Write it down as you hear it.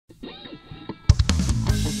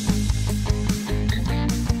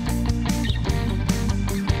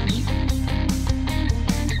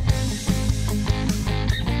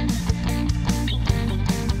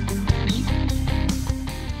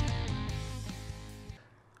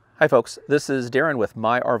Hi folks, this is Darren with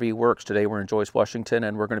My RV Works. Today we're in Joyce, Washington,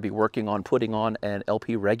 and we're going to be working on putting on an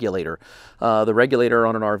LP regulator. The regulator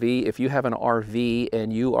on an RV, if you have an RV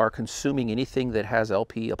and you are consuming anything that has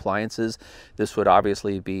LP appliances, this would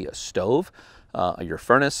obviously be a stove, your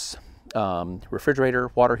furnace,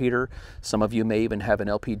 refrigerator, water heater. Some of you may even have an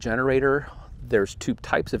LP generator. There's two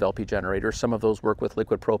types of LP generators. Some of those work with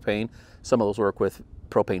liquid propane, some of those work with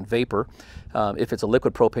propane vapor. If it's a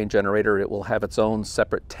liquid propane generator, it will have its own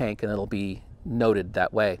separate tank and it'll be noted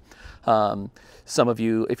that way. Some of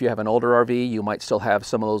you, if you have an older RV, you might still have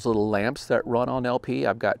some of those little lamps that run on LP.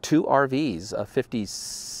 I've got two RVs, a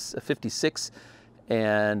 56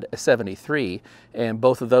 and a 73, and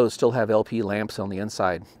both of those still have LP lamps on the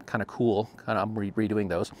inside. Kind of cool. I'm redoing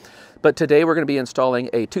those. But today we're going to be installing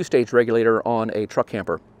a two-stage regulator on a truck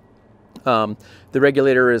camper. The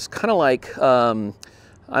regulator is kind of like,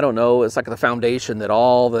 I don't know, it's like the foundation that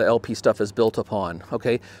all the LP stuff is built upon.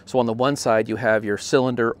 Okay, so on the one side you have your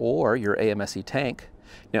cylinder or your AMSE tank.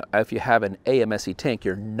 Now, if you have an AMSE tank,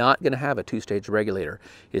 you're not going to have a two-stage regulator.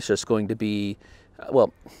 It's just going to be,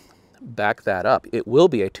 well, back that up. It will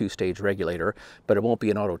be a two-stage regulator, but it won't be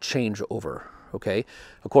an auto changeover. Okay,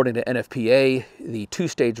 according to NFPA, the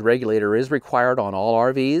two-stage regulator is required on all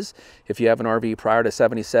RVs. If you have an RV prior to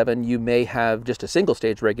 77, you may have just a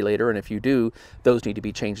single-stage regulator, and if you do, those need to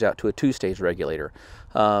be changed out to a two-stage regulator.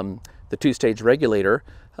 The two-stage regulator,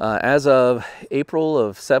 as of April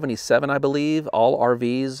of 77, I believe, all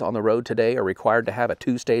RVs on the road today are required to have a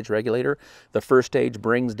two-stage regulator. The first stage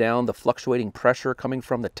brings down the fluctuating pressure coming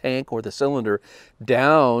from the tank or the cylinder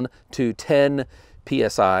down to 10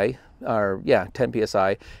 psi, or yeah, 10 psi,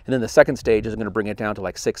 and then the second stage is going to bring it down to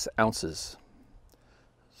like 6 ounces.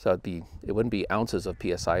 So it wouldn't be ounces of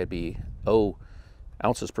psi, it'd be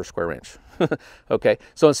ounces per square inch. Okay,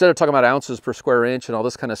 so instead of talking about ounces per square inch and all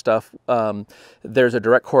this kind of stuff, there's a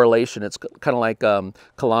direct correlation. It's kind of like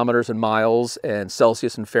kilometers and miles and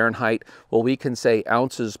Celsius and Fahrenheit. Well, we can say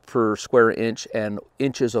ounces per square inch and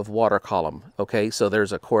inches of water column. Okay, so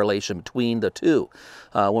there's a correlation between the two.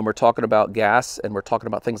 When we're talking about gas and we're talking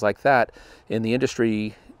about things like that in the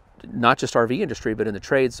industry, not just RV industry, but in the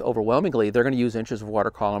trades, overwhelmingly, they're going to use inches of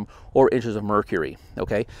water column or inches of mercury.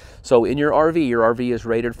 Okay, so in your RV is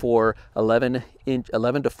rated for 11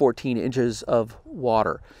 to 14 inches of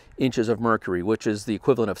water, inches of mercury, which is the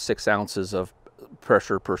equivalent of 6 ounces of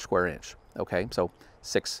pressure per square inch. Okay, so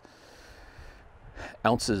 6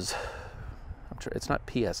 ounces, it's not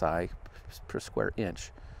psi per square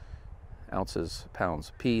inch. Ounces,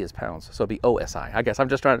 pounds, P is pounds, so it'd be OSI. I guess I'm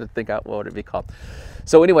just trying to think out what it'd be called.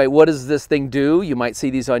 So anyway, what does this thing do? You might see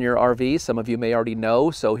these on your RV. Some of you may already know.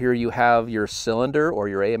 So here you have your cylinder or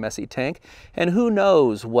your AMSE tank, and who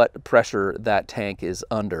knows what pressure that tank is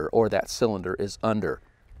under or that cylinder is under.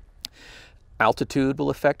 Altitude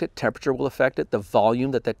will affect it, temperature will affect it, the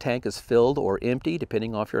volume that tank is filled or empty,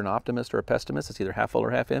 depending on if you're an optimist or a pessimist. It's either half full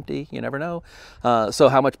or half empty, you never know. So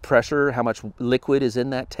how much pressure, how much liquid is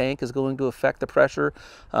in that tank is going to affect the pressure.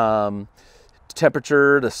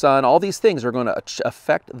 Temperature, the sun, all these things are going to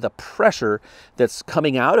affect the pressure that's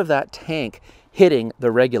coming out of that tank hitting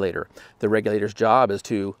the regulator. The regulator's job is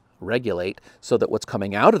to regulate so that what's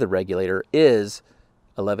coming out of the regulator is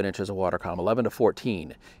 11 inches of water column, 11 to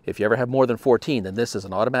 14. If you ever have more than 14, then this is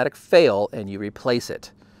an automatic fail and you replace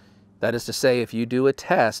it. That is to say, if you do a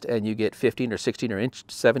test and you get 15 or 16 or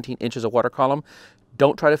 17 inches of water column,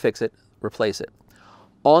 don't try to fix it, replace it.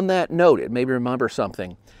 On that note, it made me remember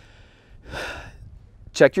something.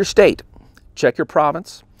 Check your state, check your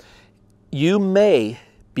province. You may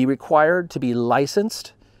be required to be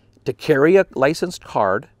licensed, to carry a licensed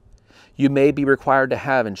card. You may be required to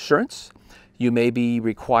have insurance. You may be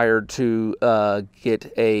required to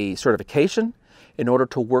get a certification in order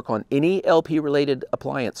to work on any LP-related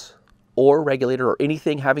appliance or regulator or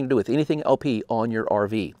anything having to do with anything LP on your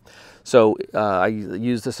RV. So I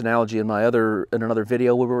used this analogy in another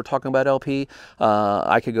video where we were talking about LP.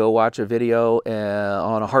 I could go watch a video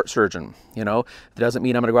on a heart surgeon. You know, it doesn't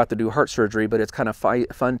mean I'm going to go out to do heart surgery, but it's kind of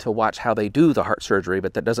fun to watch how they do the heart surgery.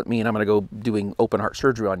 But that doesn't mean I'm going to go doing open heart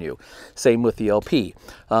surgery on you. Same with the LP.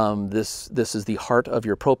 This is the heart of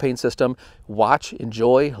your propane system. Watch,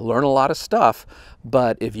 enjoy, learn a lot of stuff.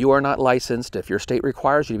 But if you are not licensed, if your state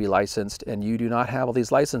requires you to be licensed and you do not have all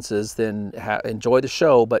these licenses, then enjoy the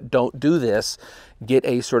show, but don't do this. Get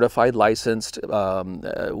a certified licensed.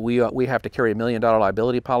 We have to carry $1 million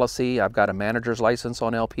liability policy. I've got a manager's license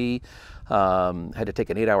on LP. Had to take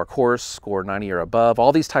an 8-hour course, score 90 or above,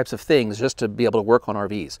 all these types of things just to be able to work on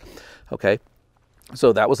RVs. Okay.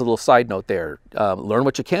 So that was a little side note there. Learn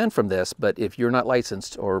what you can from this, but if you're not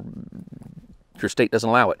licensed or your state doesn't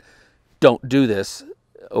allow it, don't do this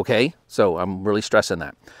Okay, so I'm really stressing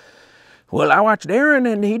that. Well, I watched Darren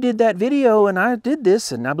and he did that video and I did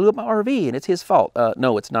this and I blew up my RV and it's his fault.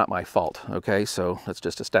 No, it's not my fault. Okay, so let's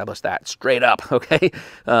just establish that straight up. Okay,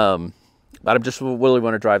 but I just really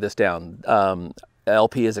want to drive this down.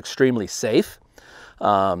 LP is extremely safe.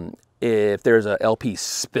 If there's a LP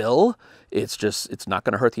spill, it's not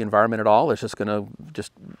going to hurt the environment at all. It's just going to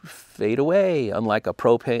fade away. Unlike a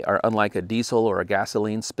propane or unlike a diesel or a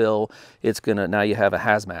gasoline spill, it's going to, now you have a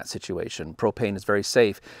hazmat situation. Propane is very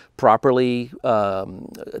safe. Properly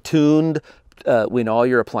tuned, when all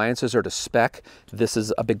your appliances are to spec, this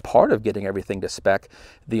is a big part of getting everything to spec.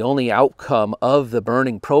 The only outcome of the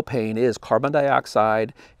burning propane is carbon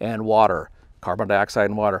dioxide and water. Carbon dioxide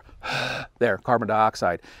and water. There, carbon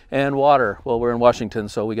dioxide and water. Well, we're in Washington,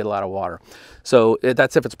 so we get a lot of water. So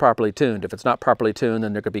that's if it's properly tuned. If it's not properly tuned,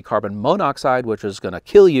 then there could be carbon monoxide, which is going to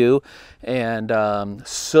kill you, and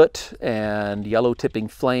soot and yellow tipping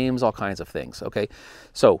flames, all kinds of things. Okay,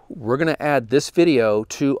 so we're going to add this video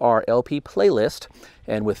to our LP playlist,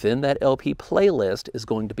 and within that LP playlist is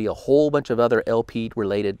going to be a whole bunch of other LP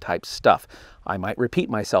related type stuff. I might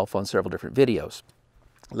repeat myself on several different videos.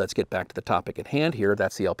 Let's get back to the topic at hand here.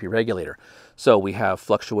 That's the LP regulator. So we have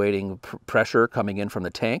fluctuating pressure coming in from the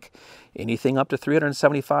tank. Anything up to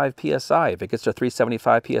 375 PSI. If it gets to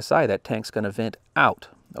 375 PSI, that tank's going to vent out.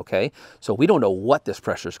 Okay, so we don't know what this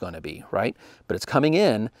pressure is going to be, right? But it's coming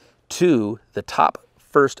in to the top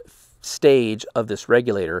first stage of this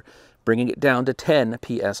regulator, bringing it down to 10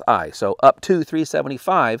 PSI. So up to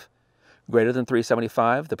 375, greater than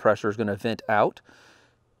 375, the pressure is going to vent out.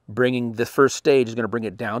 Bringing the first stage is going to bring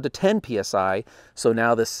it down to 10 PSI. So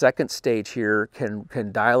now the second stage here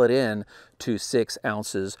can dial it in to 6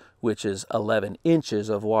 ounces, which is 11 inches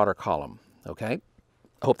of water column. Okay,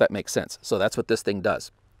 I hope that makes sense. So that's what this thing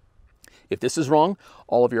does. If this is wrong,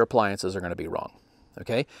 all of your appliances are going to be wrong.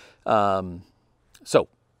 Okay, according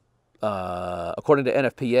to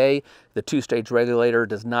NFPA, the two-stage regulator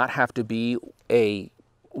does not have to be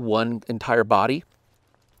one entire body.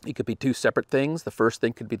 It could be two separate things. The first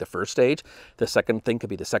thing could be the first stage. The second thing could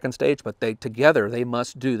be the second stage, but together they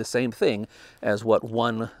must do the same thing as what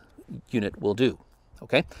one unit will do,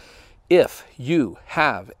 okay? If you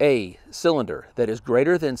have a cylinder that is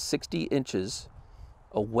greater than 60 inches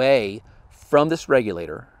away from this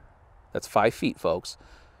regulator, that's 5 feet, folks,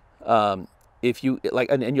 if you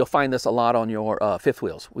and you'll find this a lot on your fifth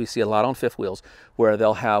wheels. We see a lot on fifth wheels where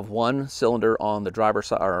they'll have one cylinder on the driver's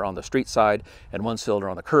side or on the street side and one cylinder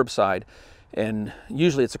on the curb side, and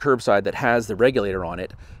usually it's a curb side that has the regulator on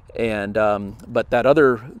it, and but that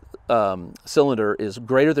other cylinder is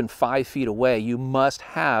greater than 5 feet away. You must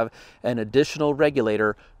have an additional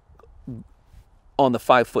regulator on the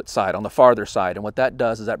 5-foot side, on the farther side, and what that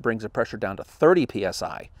does is that brings the pressure down to 30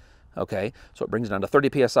 PSI. Okay, so it brings it down to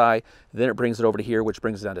 30 PSI, then it brings it over to here, which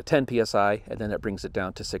brings it down to 10 PSI, and then it brings it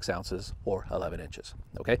down to 6 ounces or 11 inches.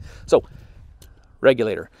 Okay, so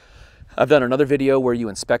regulator. I've done another video where you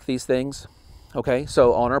inspect these things. Okay,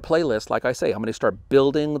 so on our playlist, like I say, I'm going to start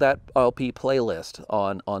building that LP playlist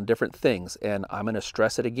on different things, and I'm going to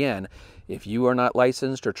stress it again. If you are not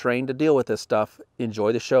licensed or trained to deal with this stuff,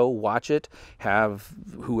 enjoy the show, watch it, have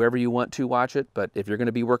whoever you want to watch it, but if you're going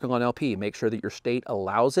to be working on LP, make sure that your state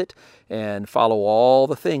allows it and follow all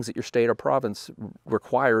the things that your state or province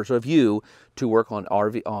requires of you to work on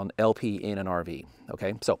LP in an RV.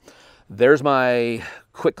 Okay, so there's my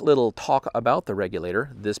quick little talk about the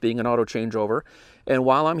regulator, this being an auto changeover. And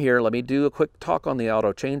while I'm here, let me do a quick talk on the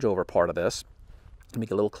auto changeover part of this to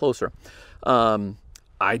make it a little closer.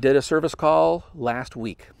 I did a service call last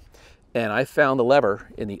week, and I found the lever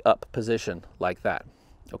in the up position like that.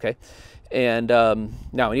 Okay, and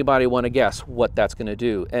now anybody want to guess what that's going to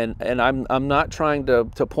do? And I'm not trying to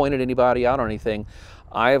point at anybody out or anything.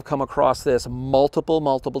 I have come across this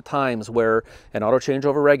multiple times where an auto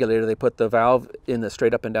changeover regulator, they put the valve in the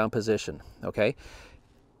straight up and down position, okay?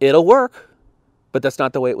 It'll work, but that's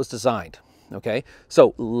not the way it was designed, okay?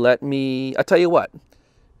 So I'll tell you what.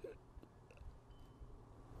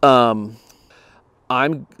 I'm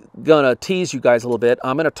gonna tease you guys a little bit.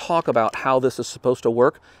 I'm gonna talk about how this is supposed to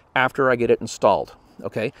work after I get it installed,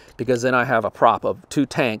 okay? Because then I have a prop of 2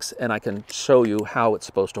 tanks and I can show you how it's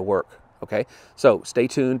supposed to work. Okay, so stay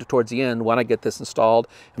tuned towards the end. When I get this installed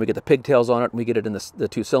and we get the pigtails on it and we get it in the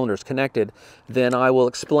 2 cylinders connected, then I will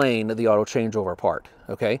explain the auto changeover part.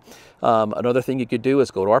 Okay, another thing you could do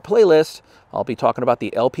is go to our playlist. I'll be talking about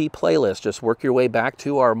the LP playlist. Just work your way back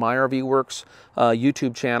to our My RV Works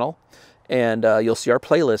YouTube channel And you'll see our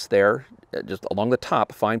playlist there, just along the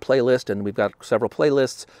top, find playlist, and we've got several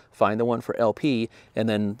playlists, find the one for LP, and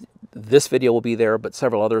then this video will be there, but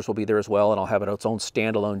several others will be there as well, and I'll have it its own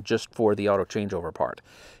standalone just for the auto changeover part,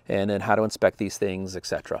 and then how to inspect these things,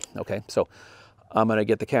 etc. Okay, so I'm going to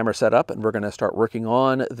get the camera set up, and we're going to start working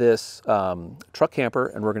on this truck camper,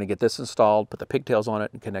 and we're going to get this installed, put the pigtails on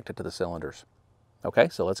it, and connect it to the cylinders. Okay,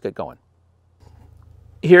 so let's get going.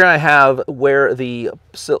 Here I have where the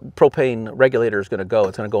propane regulator is going to go.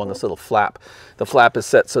 It's going to go on this little flap. The flap is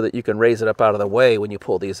set so that you can raise it up out of the way when you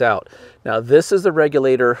pull these out. Now this is the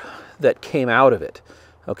regulator that came out of it.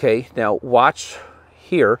 Okay, now watch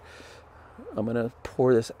here. I'm going to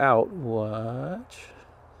pour this out. Watch.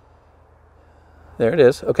 There it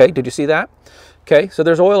is. Okay, did you see that? Okay, so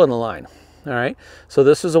there's oil in the line. All right, so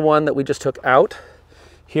this is the one that we just took out.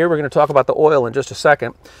 Here we're going to talk about the oil in just a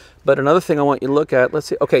second. But another thing I want you to look at, let's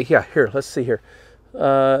see, okay, yeah, here, let's see here.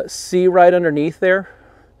 See right underneath there,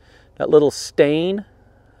 that little stain,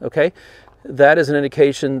 okay? That is an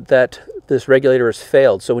indication that this regulator has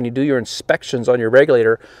failed. So when you do your inspections on your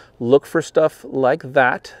regulator, look for stuff like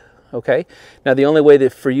that, okay? Now the only way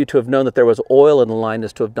that for you to have known that there was oil in the line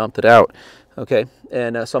is to have dumped it out, okay?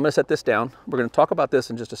 And so I'm gonna set this down. We're gonna talk about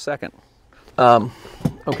this in just a second.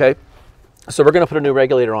 Okay. So we're going to put a new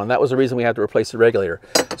regulator on. That was the reason we had to replace the regulator.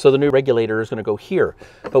 So the new regulator is going to go here,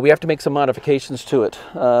 but we have to make some modifications to it.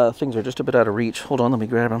 Things are just a bit out of reach. Hold on, let me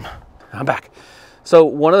grab them. I'm back. So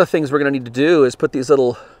one of the things we're going to need to do is put these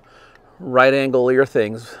little right angle ear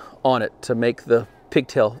things on it to make the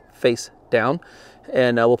pigtail face down.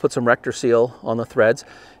 And we'll put some rector seal on the threads,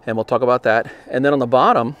 and we'll talk about that. And then on the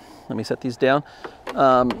bottom, let me set these down,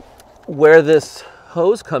 where this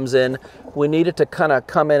hose comes in, we need it to kind of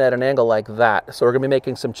come in at an angle like that. So we're going to be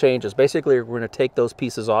making some changes. Basically, we're going to take those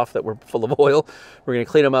pieces off that were full of oil. We're going to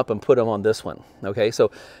clean them up and put them on this one. Okay,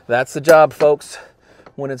 so that's the job, folks.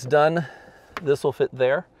 When it's done, this will fit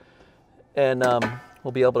there, and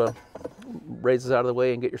we'll be able to raise this out of the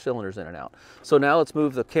way and get your cylinders in and out. So now let's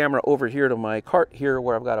move the camera over here to my cart here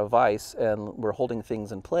where I've got a vise and we're holding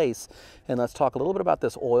things in place. And let's talk a little bit about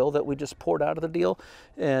this oil that we just poured out of the deal,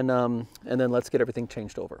 and then let's get everything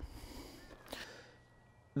changed over.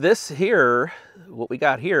 This here, what we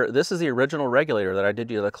got here, this is the original regulator that I did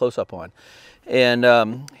you the close-up on. And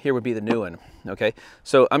here would be the new one, okay?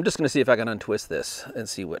 So I'm just gonna see if I can untwist this and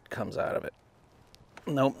see what comes out of it.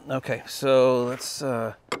 Nope, okay, so let's,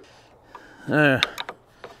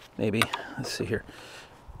 maybe, let's see here.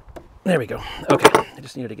 There we go, okay, I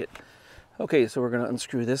just needed to get, okay, so we're gonna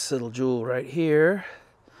unscrew this little jewel right here.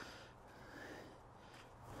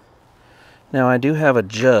 Now I do have a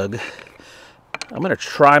jug. I'm gonna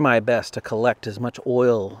try my best to collect as much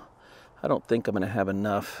oil. I don't think I'm gonna have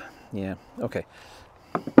enough. Yeah, okay.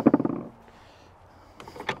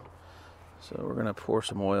 So we're gonna pour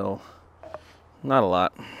some oil. Not a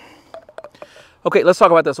lot. Okay, let's talk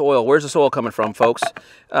about this oil. Where's this oil coming from, folks?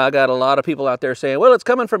 I got a lot of people out there saying, well, it's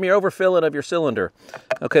coming from your overfilling of your cylinder.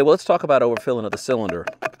 Okay, well, let's talk about overfilling of the cylinder.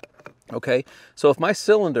 Okay, so if my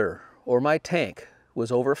cylinder or my tank was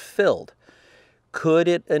overfilled, could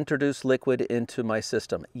it introduce liquid into my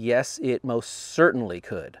system? Yes, it most certainly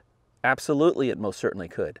could. Absolutely, it most certainly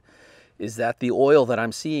could. Is that the oil that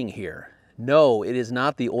I'm seeing here? No, it is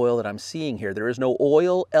not the oil that I'm seeing here. There is no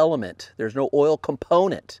oil element. There's no oil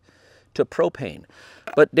component to propane.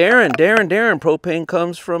 But Darren, propane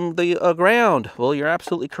comes from the ground. Well, you're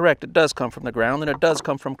absolutely correct. It does come from the ground, and it does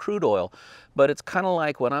come from crude oil. But it's kind of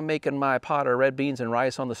like when I'm making my pot of red beans and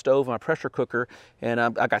rice on the stove, my pressure cooker, and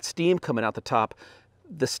I got steam coming out the top.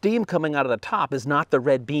 The steam coming out of the top is not the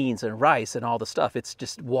red beans and rice and all the stuff. It's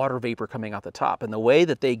just water vapor coming out the top. And the way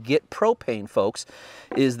that they get propane, folks,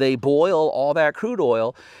 is they boil all that crude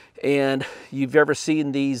oil. And you've ever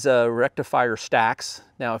seen these rectifier stacks?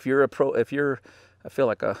 Now, if you're I feel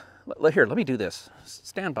like here, let me do this.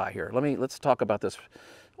 Stand by here. Let's talk about this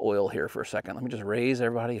oil here for a second. Let me just raise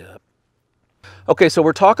everybody up. Okay, so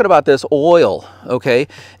we're talking about this oil, okay?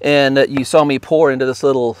 And you saw me pour into this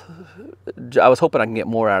little, I was hoping I can get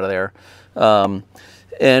more out of there.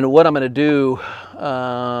 And what I'm gonna do,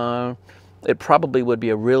 it probably would be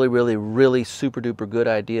a really super duper good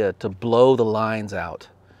idea to blow the lines out.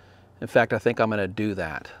 In fact, I think I'm gonna do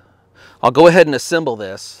that. I'll go ahead and assemble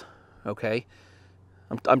this, okay?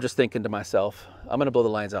 I'm just thinking to myself, I'm gonna blow the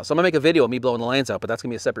lines out. So I'm gonna make a video of me blowing the lines out, but that's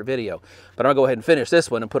gonna be a separate video. But I'm gonna go ahead and finish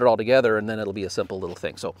this one and put it all together, and then it'll be a simple little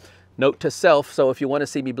thing. So note to self, so if you wanna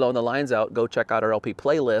see me blowing the lines out, go check out our LP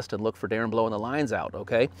playlist and look for Darren blowing the lines out,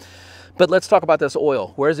 okay? But let's talk about this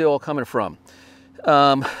oil. Where's the oil coming from?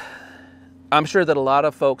 I'm sure that a lot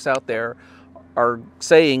of folks out there are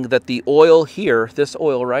saying that the oil here, this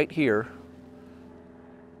oil right here,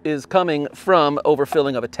 is coming from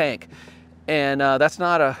overfilling of a tank. And that's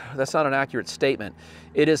not an accurate statement.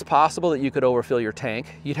 It is possible that you could overfill your tank.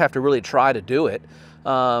 You'd have to really try to do it.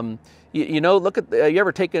 You know, look at, you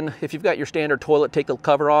ever taken, if you've got your standard toilet, take the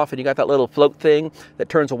cover off and you got that little float thing that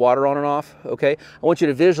turns the water on and off, okay? I want you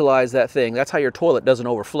to visualize that thing. That's how your toilet doesn't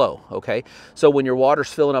overflow, okay? So when your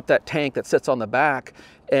water's filling up that tank that sits on the back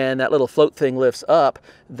and that little float thing lifts up,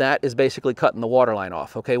 that is basically cutting the water line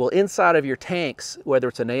off, okay? Well, inside of your tanks, whether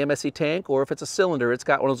it's an AMSC tank or if it's a cylinder, it's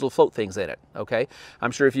got one of those little float things in it, okay?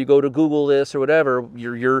 I'm sure if you go to Google this or whatever,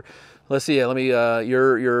 let's see,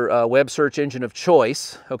 your web search engine of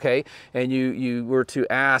choice, okay, and you were to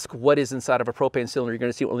ask what is inside of a propane cylinder, you're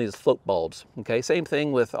going to see one of these float bulbs, okay? Same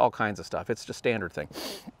thing with all kinds of stuff. It's just standard thing.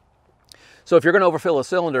 So if you're going to overfill a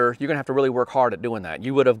cylinder, you're going to have to really work hard at doing that.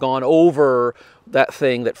 You would have gone over that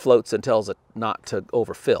thing that floats and tells it not to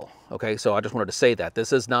overfill, okay? So I just wanted to say that.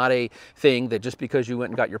 This is not a thing that just because you went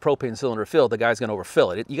and got your propane cylinder filled, the guy's going to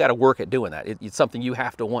overfill it. You got to work at doing that. It's something you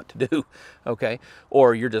have to want to do, okay?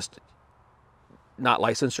 Or you're just not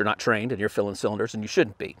licensed or not trained and you're filling cylinders and you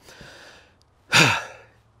shouldn't be.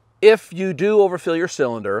 If you do overfill your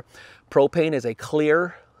cylinder, propane is a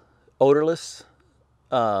clear, odorless,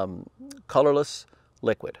 colorless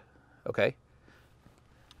liquid, okay?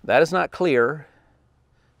 That is not clear,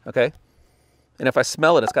 okay? And if I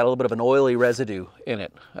smell it, it's got a little bit of an oily residue in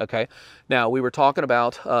it, okay? Now, we were talking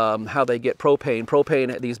about how they get propane.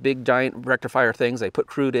 Propane, these big giant rectifier things, they put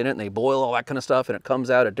crude in it and they boil all that kind of stuff and it comes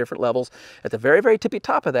out at different levels. At the very, very tippy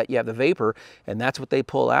top of that, you have the vapor and that's what they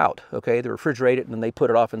pull out, okay? They refrigerate it and then they put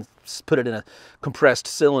it off and put it in a compressed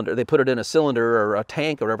cylinder. They put it in a cylinder or a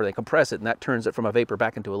tank or whatever, they compress it and that turns it from a vapor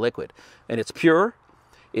back into a liquid. And it's pure,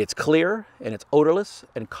 it's clear, and it's odorless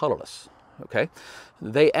and colorless. Okay,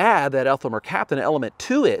 they add that ethyl mercaptan element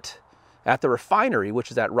to it at the refinery, which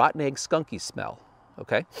is that rotten egg skunky smell.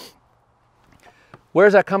 Okay,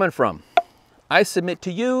 where's that coming from? I submit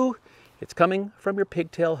to you, it's coming from your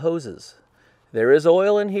pigtail hoses. There is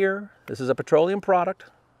oil in here. This is a petroleum product.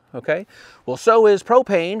 Okay, well, so is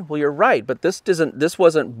propane. Well, you're right, but this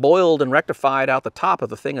wasn't boiled and rectified out the top of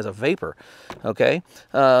the thing as a vapor. Okay.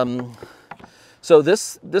 So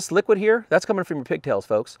this liquid here, that's coming from your pigtails,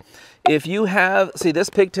 folks. If you have, see, this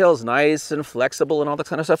pigtail is nice and flexible and all that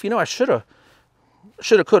kind of stuff. You know, I shoulda,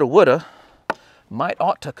 coulda, woulda, might,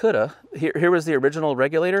 ought to, coulda. Here was the original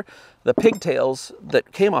regulator. The pigtails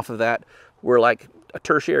that came off of that were like a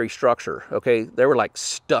tertiary structure, okay? They were like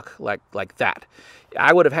stuck like that.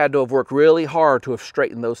 I would have had to have worked really hard to have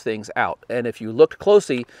straightened those things out. And if you looked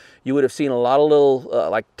closely, you would have seen a lot of little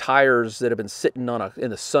like tires that have been sitting in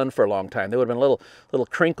the sun for a long time. There would have been little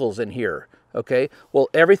crinkles in here, okay? Well,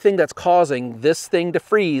 everything that's causing this thing to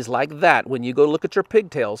freeze like that, when you go look at your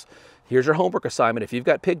pigtails, here's your homework assignment. If you've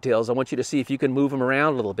got pigtails, I want you to see if you can move them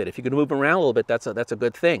around a little bit. If you can move them around a little bit, that's a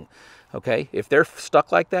good thing, okay? If they're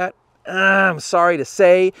stuck like that, I'm sorry to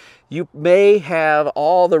say, you may have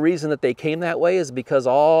all the reason that they came that way is because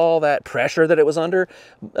all that pressure that it was under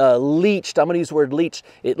leached, I'm going to use the word leach,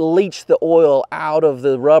 it leached the oil out of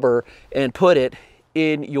the rubber and put it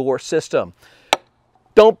in your system.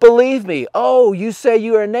 Don't believe me. Oh, you say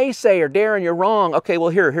you are a naysayer. Darren, you're wrong. Okay, well,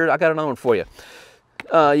 here, I got another one for you.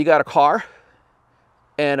 You got a car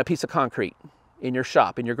and a piece of concrete in your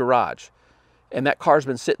shop, in your garage, and that car's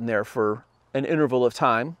been sitting there for an interval of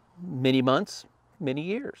time, many months, many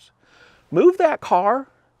years. Move that car.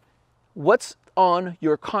 What's on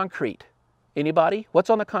your concrete? Anybody?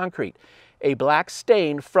 What's on the concrete? A black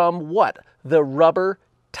stain from what? The rubber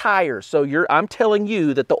tires. So I'm telling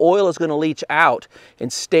you that the oil is going to leach out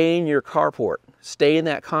and stain your carport, stain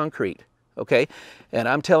that concrete, okay? And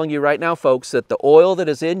I'm telling you right now, folks, that the oil that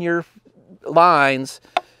is in your lines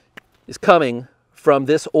is coming from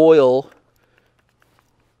this oil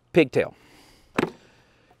pigtail.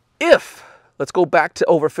 Let's go back to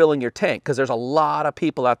overfilling your tank, because there's a lot of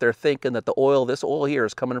people out there thinking that this oil here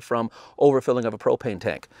is coming from overfilling of a propane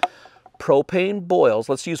tank. Propane boils,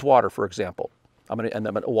 let's use water for example. I'm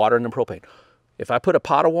gonna water and then propane. If I put a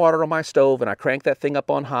pot of water on my stove and I crank that thing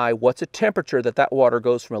up on high, what's the temperature that water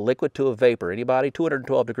goes from a liquid to a vapor? Anybody?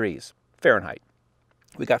 212 degrees Fahrenheit.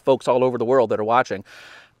 We got folks all over the world that are watching.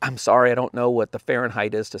 I'm sorry, I don't know what the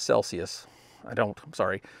Fahrenheit is to Celsius. I'm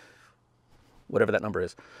sorry. Whatever that number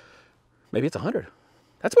is. Maybe it's 100.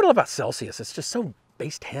 That's what I love about Celsius. It's just so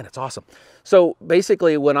base 10. It's awesome. So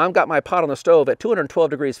basically, when I've got my pot on the stove at 212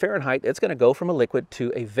 degrees Fahrenheit, it's going to go from a liquid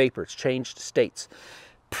to a vapor. It's changed states.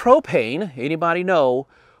 Propane, anybody know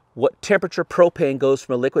what temperature propane goes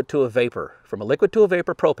from a liquid to a vapor? From a liquid to a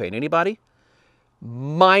vapor, propane. Anybody?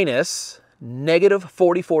 Minus negative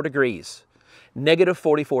 44 degrees. Negative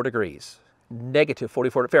 44 degrees. negative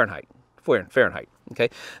 44 Fahrenheit. Fahrenheit,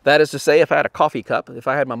 okay? That is to say, if I had a coffee cup, if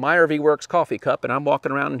I had my RV Works coffee cup and I'm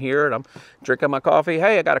walking around in here and I'm drinking my coffee,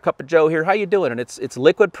 hey, I got a cup of Joe here, how you doing? And it's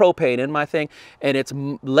liquid propane in my thing, and it's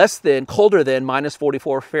colder than minus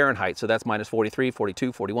 44 Fahrenheit. So that's minus 43,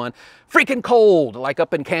 42, 41. Freaking cold, like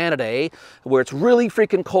up in Canada, eh? Where it's really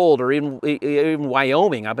freaking cold, or even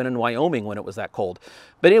Wyoming. I've been in Wyoming when it was that cold.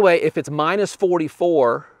 But anyway, if it's minus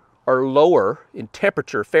 44 or lower in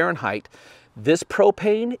temperature Fahrenheit, this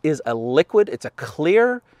propane is a liquid. It's a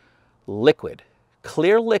clear liquid.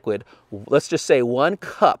 Clear liquid. Let's just say 1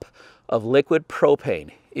 cup of liquid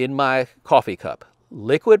propane in my coffee cup.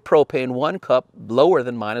 Liquid propane, 1 cup, lower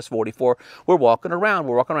than minus 44. We're walking around.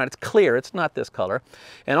 It's clear. It's not this color.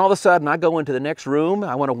 And all of a sudden, I go into the next room.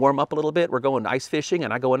 I want to warm up a little bit. We're going ice fishing,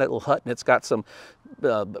 and I go in that little hut, and it's got some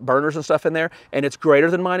burners and stuff in there, and it's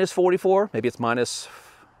greater than minus 44. Maybe it's minus,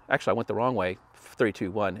 actually, I went the wrong way. 3,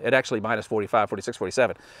 2, 1. It actually minus 45, 46,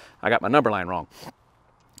 47. I got my number line wrong.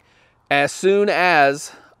 As soon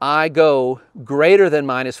as I go greater than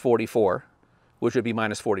minus 44, which would be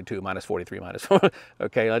minus 42, minus 43, minus 4.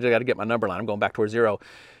 Okay, I just got to get my number line. I'm going back towards 0.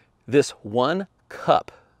 This 1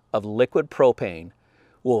 cup of liquid propane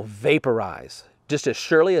will vaporize just as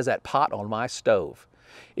surely as that pot on my stove.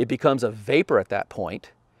 It becomes a vapor at that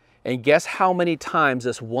point. And guess how many times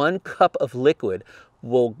this 1 cup of liquid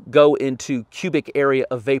will go into cubic area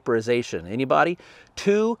of vaporization? Anybody?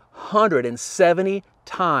 270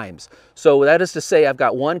 times. So that is to say, I've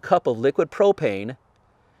got 1 cup of liquid propane,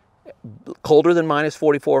 colder than minus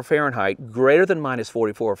 44 Fahrenheit, greater than minus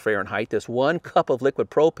 44 Fahrenheit. This 1 cup of liquid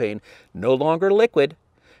propane, no longer liquid,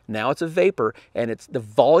 now it's a vapor, and it's the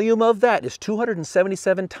volume of that is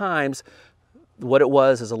 277 times what it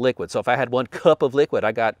was as a liquid. So if I had 1 cup of liquid,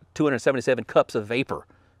 I got 277 cups of vapor.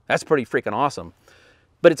 That's pretty freaking awesome.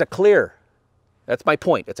 But it's a clear, that's my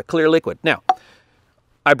point, it's a clear liquid. Now,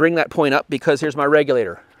 I bring that point up because here's my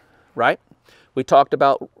regulator, right? We talked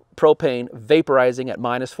about propane vaporizing at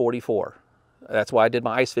minus 44. That's why I did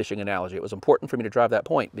my ice fishing analogy. It was important for me to drive that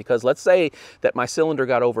point, because let's say that my cylinder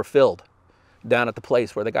got overfilled down at the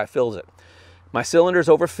place where the guy fills it. My cylinder's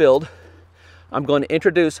overfilled. I'm going to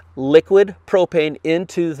introduce liquid propane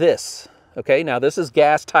into this, okay? Now this is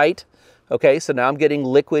gas tight, okay? So now I'm getting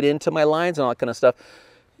liquid into my lines and all that kind of stuff.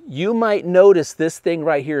 You might notice this thing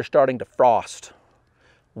right here starting to frost.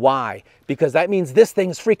 Why? Because that means this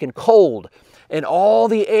thing's freaking cold, and all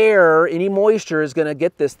the air, any moisture, is going to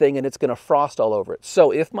get this thing and it's going to frost all over it.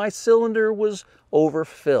 So if my cylinder was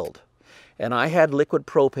overfilled and I had liquid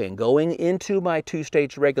propane going into my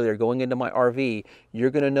 2-stage regulator, going into my RV, you're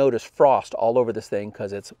going to notice frost all over this thing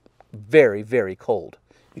because it's very, very cold.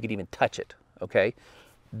 You can even touch it, okay?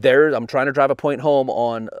 There, I'm trying to drive a point home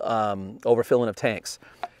on overfilling of tanks.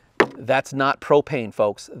 That's not propane,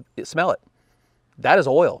 folks. Smell it. That is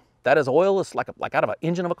oil. That is oil. It's like out of an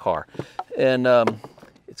engine of a car. And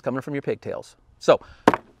it's coming from your pigtails. So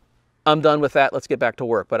I'm done with that. Let's get back to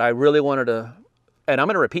work. But I really wanted to, and I'm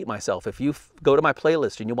going to repeat myself. If you go to my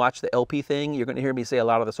playlist and you watch the LP thing, you're going to hear me say a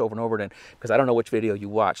lot of this over and over again, because I don't know which video you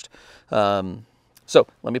watched. So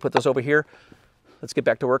let me put this over here. Let's get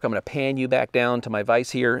back to work. I'm going to pan you back down to my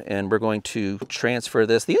vise here, and we're going to transfer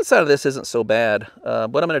this. The inside of this isn't so bad. What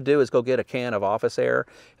I'm going to do is go get a can of office air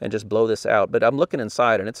and just blow this out. But I'm looking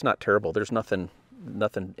inside, and it's not terrible. There's nothing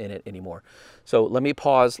in it anymore. So let me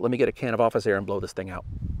pause. Let me get a can of office air and blow this thing out.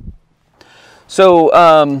 So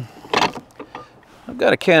I've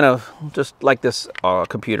got a can of just like this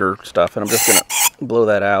computer stuff, and I'm just going to blow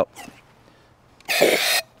that out.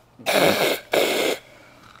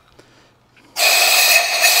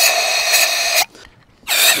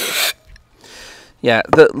 Yeah,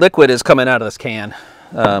 the liquid is coming out of this can.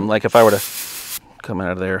 Like if I were to come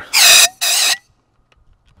out of there.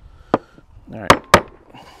 All right.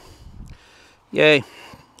 Yay.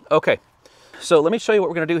 Okay. So let me show you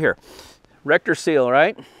what we're going to do here. Rector seal,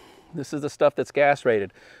 right? This is the stuff that's gas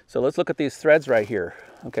rated. So let's look at these threads right here.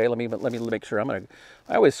 Okay, let me make sure. I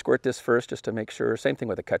always squirt this first just to make sure. Same thing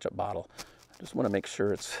with a ketchup bottle. I just want to make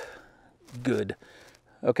sure it's good.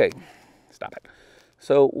 Okay, stop it.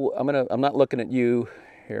 So I'm not looking at you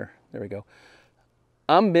here. There we go.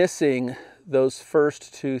 I'm missing those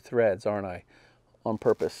first 2 threads, aren't I? On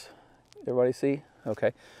purpose. Everybody see?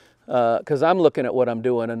 Okay. Because I'm looking at what I'm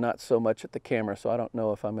doing and not so much at the camera, so I don't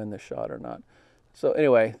know if I'm in the shot or not. So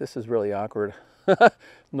anyway, this is really awkward.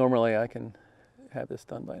 Normally I can have this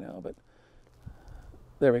done by now, but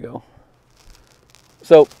there we go.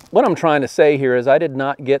 So what I'm trying to say here is I did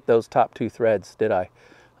not get those top 2 threads, did I?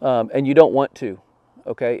 And you don't want to.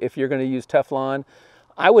 Okay, if you're going to use Teflon,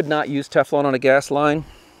 I would not use Teflon on a gas line.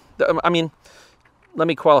 I mean, let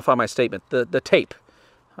me qualify my statement. The tape.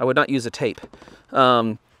 I would not use a tape.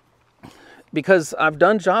 Because I've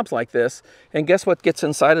done jobs like this, and guess what gets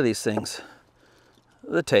inside of these things?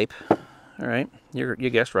 The tape. All right, you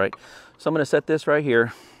guessed right. So I'm going to set this right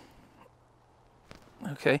here.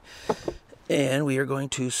 Okay, and we are going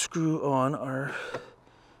to screw on our...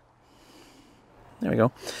 There we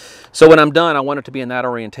go. So when I'm done, I want it to be in that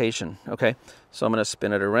orientation. Okay, so I'm going to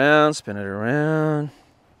spin it around, Starting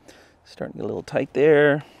to get a little tight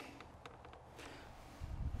there.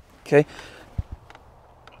 Okay.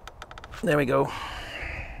 There we go. A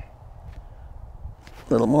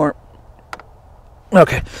little more.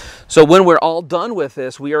 Okay. So when we're all done with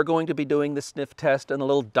this, we are going to be doing the sniff test and a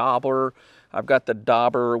little dauber. I've got the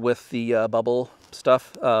dauber with the bubble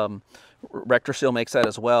stuff. RectorSeal makes that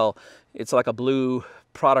as well. It's like a blue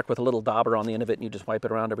product with a little dauber on the end of it, and you just wipe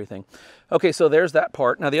it around everything. Okay, so there's that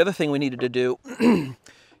part. Now the other thing we needed to do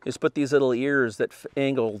is put these little ears that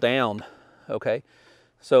angle down, okay?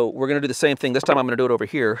 So we're going to do the same thing. This time I'm going to do it over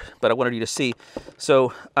here, but I wanted you to see.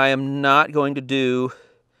 So I am not going to do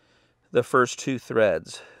the first 2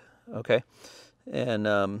 threads, okay? And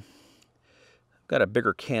I've got a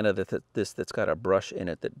bigger can of this that's got a brush in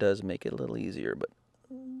it that does make it a little easier, but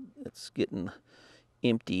it's getting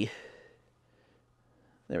empty.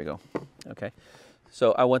 There we go. Okay.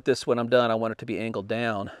 So I want this, when I'm done, I want it to be angled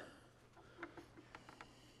down.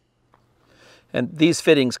 And these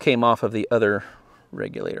fittings came off of the other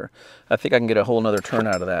regulator. I think I can get a whole nother turn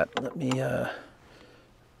out of that. Let me, yeah,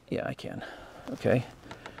 I can. Okay.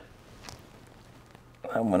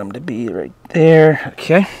 I want them to be right there.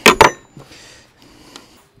 Okay.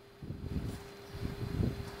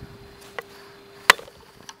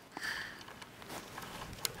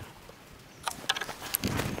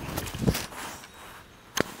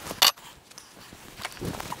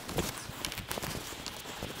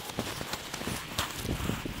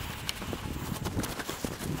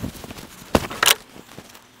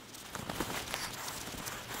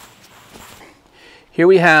 Here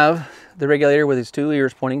we have the regulator with his 2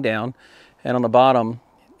 ears pointing down, and on the bottom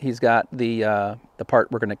he's got the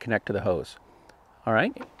part we're going to connect to the hose. All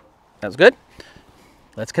right, that's good.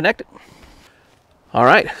 Let's connect it. All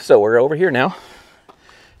right, so we're over here now,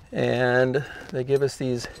 and they give us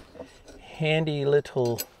these handy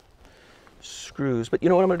little screws. But you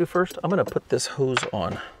know what I'm going to do first? I'm going to put this hose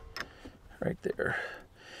on right there.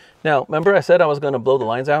 Now, remember I said I was going to blow the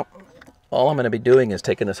lines out? All I'm going to be doing is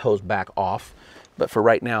taking this hose back off. But for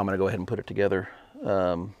right now, I'm going to go ahead and put it together.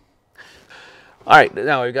 All right,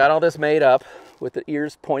 now we've got all this made up with the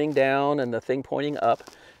ears pointing down and the thing pointing up.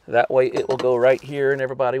 That way it will go right here and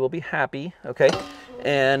everybody will be happy, okay?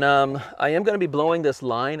 And I am going to be blowing this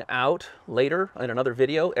line out later in another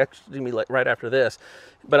video, actually right after this.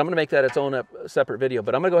 But I'm going to make that its own separate video.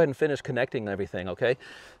 But I'm going to go ahead and finish connecting everything, okay?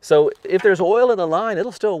 So if there's oil in the line,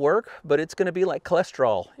 it'll still work, but it's going to be like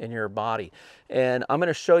cholesterol in your body. And I'm going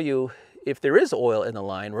to show you, if there is oil in the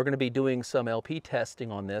line, we're going to be doing some LP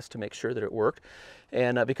testing on this to make sure that it worked.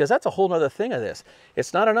 And because that's a whole nother thing of this.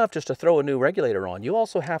 It's not enough just to throw a new regulator on. You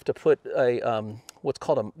also have to put a, what's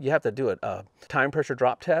called you have to do a time pressure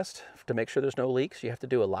drop test to make sure there's no leaks. You have to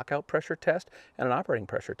do a lockout pressure test and an operating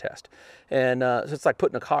pressure test. And so it's like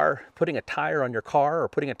putting a tire on your car or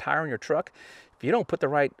putting a tire on your truck. If you don't put the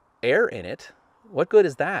right air in it, what good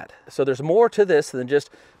is that? So there's more to this than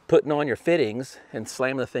just putting on your fittings and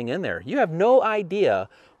slamming the thing in there. You have no idea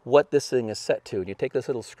what this thing is set to. And you take this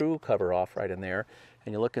little screw cover off right in there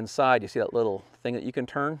and you look inside, you see that little thing that you can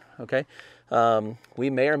turn, okay? We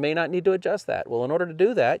may or may not need to adjust that. Well, in order to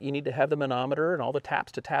do that, you need to have the manometer and all the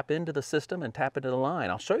taps to tap into the system and tap into the line.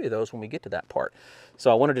 I'll show you those when we get to that part.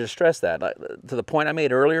 So I wanted to stress that. To the point I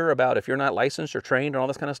made earlier about if you're not licensed or trained and all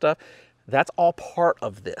this kind of stuff, that's all part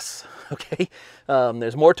of this, okay?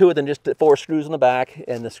 There's more to it than just 4 screws in the back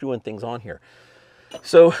and the screwing things on here.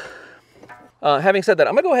 So having said that,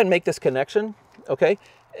 I'm gonna go ahead and make this connection, okay?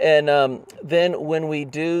 And then when we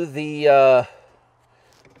do the,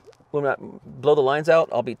 when I blow the lines out,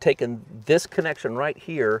 I'll be taking this connection right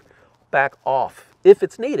here back off if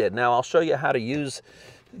it's needed. Now I'll show you how to use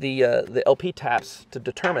the LP taps to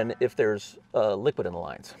determine if there's liquid in the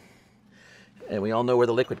lines. And we all know where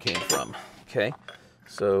the liquid came from, okay?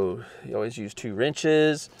 So you always use 2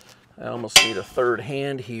 wrenches. I almost need a 3rd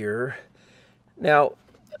hand here. Now,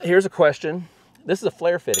 here's a question. This is a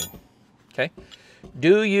flare fitting, okay?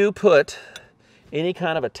 Do you put any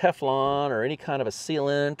kind of a Teflon or any kind of a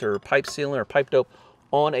sealant or pipe sealant or pipe dope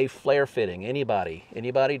on a flare fitting? Anybody?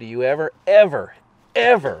 Anybody? Do you ever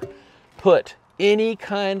put any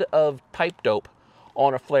kind of pipe dope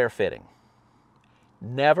on a flare fitting?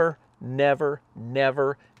 Never, never,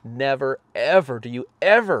 never, never, ever do you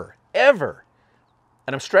ever,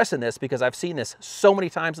 and I'm stressing this because I've seen this so many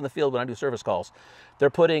times in the field when I do service calls. They're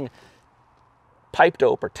putting pipe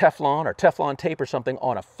dope or Teflon tape or something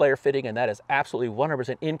on a flare fitting, and that is absolutely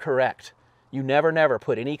 100% incorrect. You never, never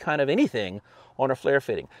put any kind of anything on a flare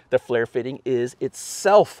fitting. The flare fitting is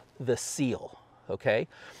itself the seal, okay?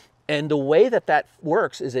 And the way that that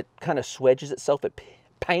works is it kind of swedges itself. It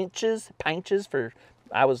pinches for,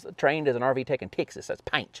 I was trained as an RV tech in Texas, that's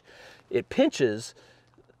pinch. It pinches,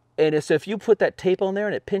 and so if you put that tape on there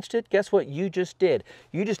and it pinched it, guess what you just did?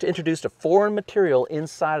 You just introduced a foreign material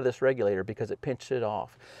inside of this regulator because it pinched it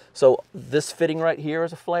off. So this fitting right here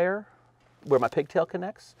is a flare, where my pigtail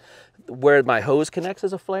connects. Where my hose connects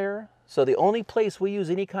is a flare. So the only place we use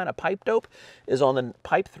any kind of pipe dope is on the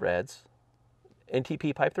pipe threads,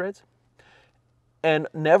 NTP pipe threads, and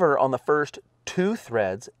never on the first 2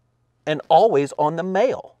 threads, and always on the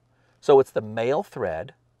male. So it's the male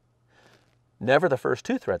thread, never the first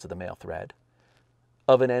 2 threads of the male thread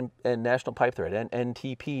of an national pipe thread, an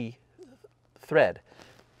NTP thread.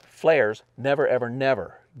 Flares never, ever,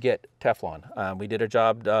 never get Teflon. We did a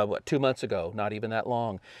job, what, 2 months ago, not even that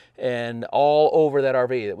long, and all over that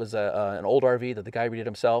RV. It was an old RV that the guy redid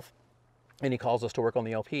himself, and he calls us to work on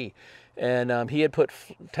the LP. And he had put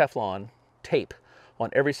Teflon tape on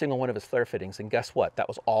every single one of his flare fittings, and guess what? That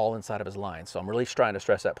was all inside of his line. So I'm really trying to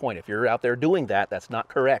stress that point. If you're out there doing that, that's not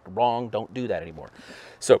correct. Wrong, don't do that anymore.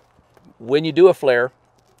 So when you do a flare,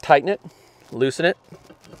 tighten it, loosen it,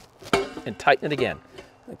 and tighten it again,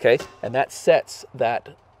 okay? And that sets that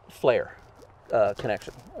flare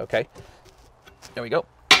connection, okay? There we go.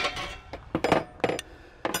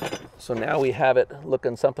 So now we have it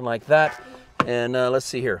looking something like that. And let's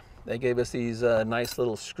see here. They gave us these nice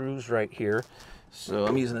little screws right here. So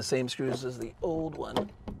I'm using the same screws as the old one.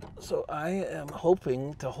 So I am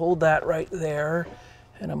hoping to hold that right there.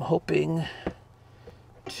 And I'm hoping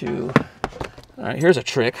to, all right, here's a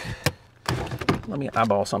trick. Let me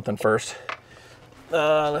eyeball something first.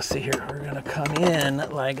 Let's see here. We're gonna come in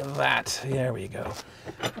like that. There we go.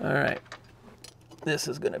 All right. This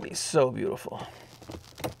is gonna be so beautiful.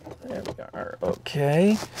 There we are.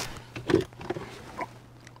 Okay.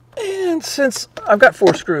 And since I've got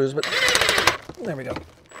 4 screws, but there we go.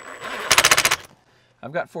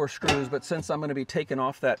 I've got 4 screws, but since I'm gonna be taking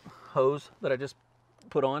off that hose that I just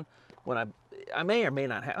put on, when I may or may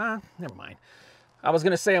not have, never mind. I was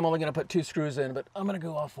gonna say I'm only gonna put 2 screws in, but I'm gonna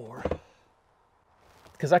go all 4.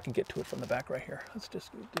 Because I can get to it from the back right here. Let's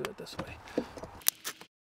just do it this way.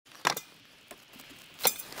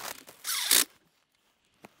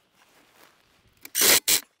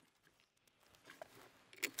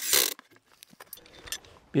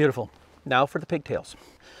 Beautiful. Now for the pigtails.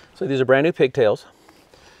 So these are brand new pigtails.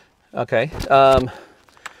 Okay.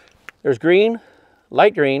 There's green,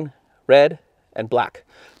 light green, red, and black.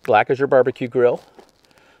 Black is your barbecue grill.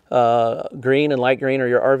 Green and light green are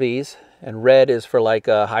your RVs. And red is for like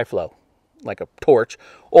a high flow, like a torch,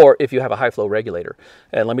 or if you have a high flow regulator.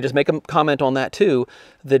 And let me just make a comment on that too.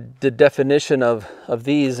 The definition of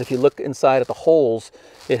these, if you look inside at the holes,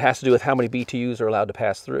 it has to do with how many BTUs are allowed to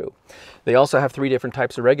pass through. They also have 3 different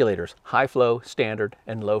types of regulators: high flow, standard,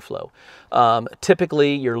 and low flow.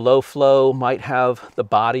 Typically, your low flow might have the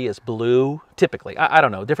body as blue. Typically, I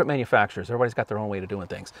don't know, different manufacturers. Everybody's got their own way of doing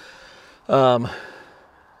things.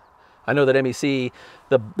 I know that MEC,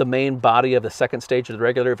 the main body of the second stage of the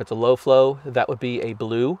regulator, if it's a low flow, that would be a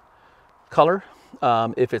blue color.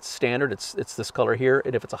 If it's standard, it's this color here.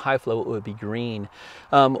 And if it's a high flow, it would be green.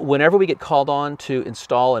 Whenever we get called on to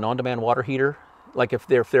install an on-demand water heater, like if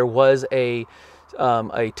there was a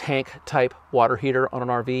tank type water heater on an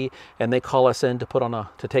RV, and they call us in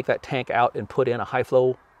to take that tank out and put in a high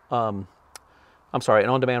flow, an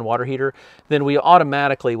on-demand water heater, then we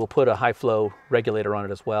automatically will put a high flow regulator on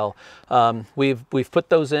it as well. We've put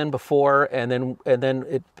those in before, and then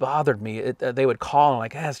it bothered me. They would call and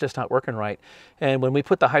like, it's just not working right. And when we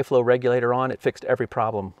put the high flow regulator on, it fixed every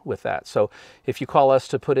problem with that. So if you call us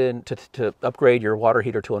to put in to upgrade your water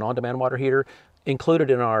heater to an on-demand water heater,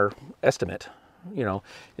 included in our estimate,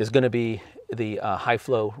 is going to be the high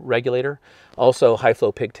flow regulator, also high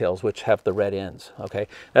flow pigtails, which have the red ends. Okay,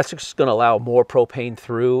 that's just going to allow more propane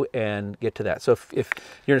through and get to that. So if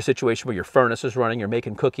you're in a situation where your furnace is running, you're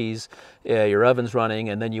making cookies, your oven's running,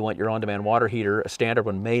 and then you want your on-demand water heater, a standard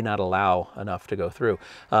one may not allow enough to go through.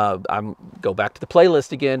 Go back to the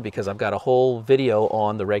playlist again, because I've got a whole video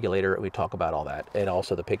on the regulator. We talk about all that, and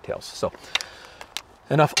also the pigtails. So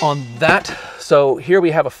enough on that. So here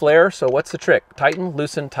we have a flare. So what's the trick? Tighten,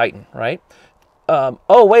 loosen, tighten, right?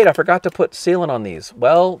 Oh, wait, I forgot to put sealant on these.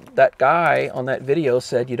 Well, that guy on that video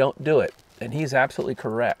said you don't do it, and he's absolutely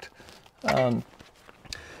correct.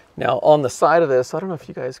 Now, on the side of this, I don't know if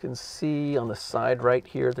you guys can see on the side right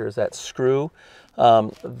here, there's that screw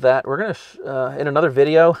that we're going to, in another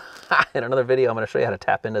video, I'm going to show you how to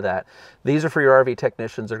tap into that. These are for your RV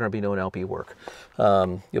technicians. They're going to be doing LP work.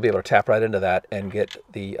 You'll be able to tap right into that and get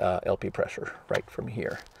the LP pressure right from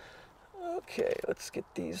here. Okay, let's get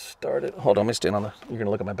these started. Hold on, let me stand on the, you're going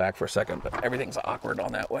to look at my back for a second, but everything's awkward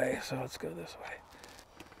on that way, so let's go this way.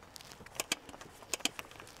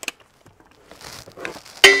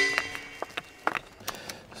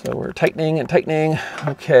 So we're tightening and tightening.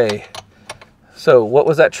 Okay. So what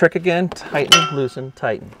was that trick again? Tighten, loosen,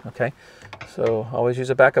 tighten. Okay. So always use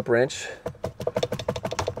a backup wrench.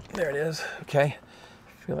 There it is. Okay.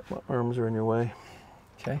 I feel like my arms are in your way.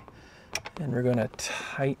 Okay. And we're going to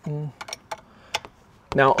tighten.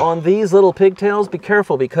 Now on these little pigtails, be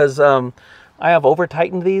careful because I have over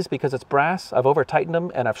tightened these because it's brass. I've over tightened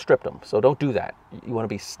them and I've stripped them. So don't do that. You want to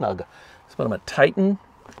be snug. So I'm going to tighten,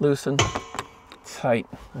 loosen, tight.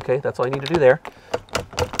 Okay, that's all you need to do there.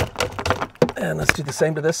 And let's do the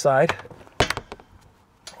same to this side.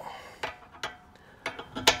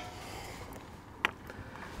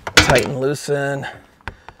 Tighten, loosen.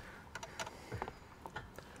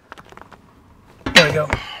 There we go.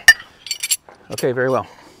 Okay, very well.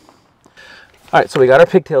 All right, so we got our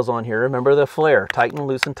pigtails on here. Remember the flare, tighten,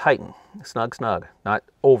 loosen, tighten. Snug, snug, not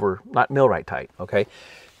over, not millwright tight, okay?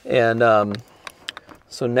 And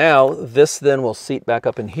so now this then will seat back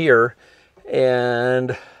up in here,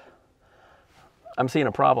 and I'm seeing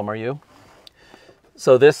a problem, are you?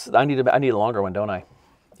 So this, I need a longer one, don't I?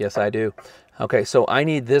 Yes, I do. Okay, so I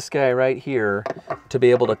need this guy right here to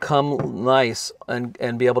be able to come nice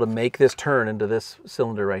and be able to make this turn into this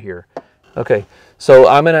cylinder right here. Okay, so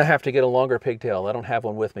I'm gonna have to get a longer pigtail. I don't have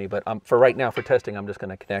one with me, but for right now, for testing, I'm just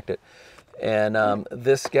gonna connect it. And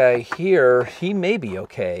this guy here, he may be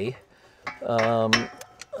okay.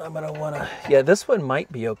 I'm gonna wanna, yeah, this one might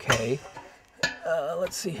be okay.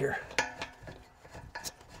 Let's see here.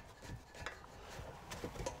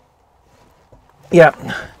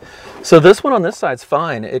 Yeah, so this one on this side's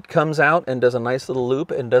fine. It comes out and does a nice little loop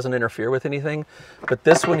and doesn't interfere with anything. But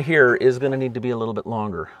this one here is gonna need to be a little bit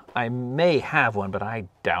longer. I may have one, but I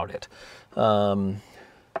doubt it.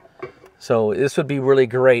 So this would be really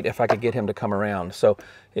great if I could get him to come around. So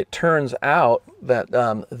it turns out that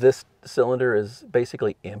this cylinder is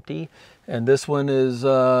basically empty, and this one is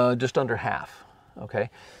just under half, okay?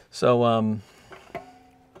 So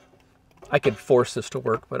I could force this to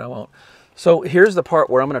work, but I won't. So here's the part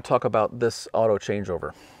where I'm going to talk about this auto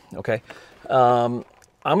changeover, okay? I'm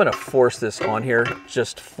going to force this on here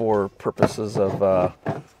just for purposes of, how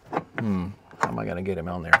am I going to get him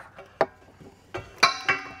on there?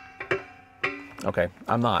 Okay,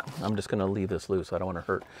 I'm not. I'm just going to leave this loose. I don't want to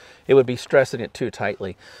hurt. It would be stressing it too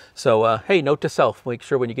tightly. So, hey, note to self, make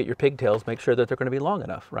sure when you get your pigtails, make sure that they're going to be long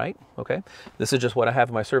enough, right? Okay, this is just what I have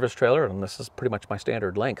in my service trailer, and this is pretty much my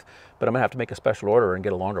standard length, but I'm going to have to make a special order and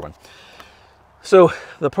get a longer one. So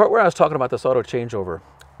the part where I was talking about this auto changeover,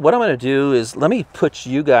 what I'm going to do is let me put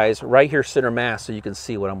you guys right here center mass so you can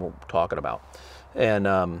see what I'm talking about. And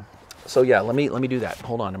so yeah, let me do that.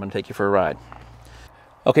 Hold on, I'm going to take you for a ride.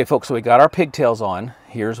 Okay, folks, so we got our pigtails on.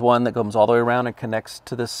 Here's one that comes all the way around and connects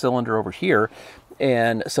to this cylinder over here.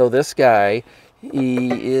 And so this guy,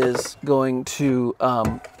 he is going to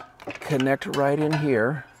connect right in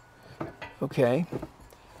here. Okay.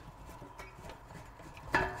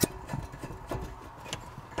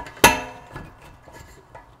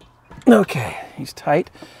 Okay, he's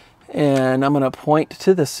tight. And I'm going to point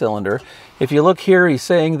to this cylinder. If you look here, he's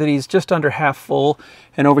saying that he's just under half full.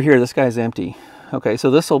 And over here, this guy's empty. Okay,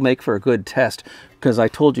 so this will make for a good test because I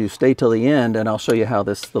told you stay till the end and I'll show you how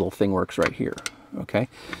this little thing works right here. Okay,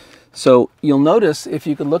 so you'll notice if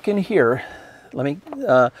you can look in here, let me,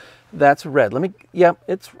 that's red. Let me, yeah,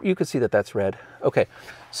 you can see that that's red. Okay,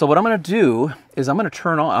 so what I'm going to do is I'm going to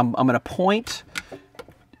turn on, I'm going to point,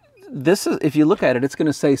 this is, if you look at it, it's going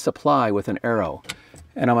to say supply with an arrow,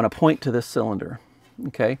 and I'm going to point to this cylinder.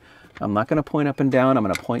 Okay, I'm not going to point up and down, I'm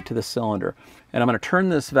going to point to the cylinder. And I'm going to turn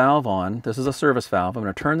this valve on. This is a service valve. I'm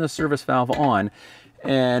going to turn this service valve on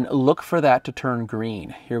and look for that to turn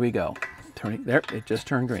green. Here we go. Turning there, it just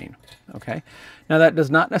turned green. Okay. Now that does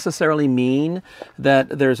not necessarily mean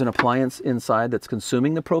that there's an appliance inside that's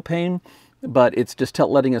consuming the propane, but it's just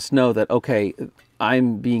letting us know that, okay,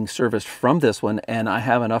 I'm being serviced from this one and I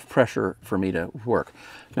have enough pressure for me to work.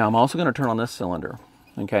 Now I'm also going to turn on this cylinder.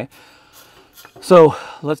 Okay. So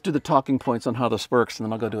let's do the talking points on how this works, and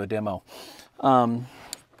then I'll go do a demo.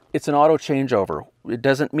 it's an auto changeover. It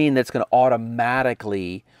doesn't mean that it's going to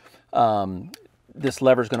automatically, this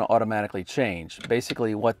lever is going to automatically change.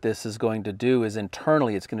 Basically what this is going to do is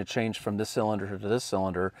internally it's going to change from this cylinder to this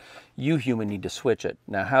cylinder. You human need to switch it.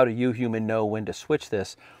 Now how do you human know when to switch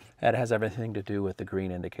this? That has everything to do with the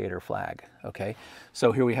green indicator flag, okay?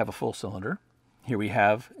 So here we have a full cylinder. Here we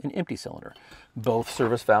have an empty cylinder. Both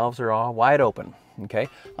service valves are all wide open, okay?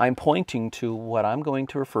 I'm pointing to what I'm going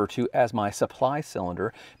to refer to as my supply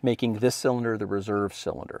cylinder, making this cylinder the reserve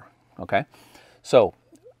cylinder, okay? So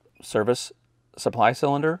service supply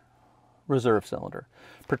cylinder, reserve cylinder.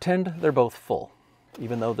 Pretend they're both full,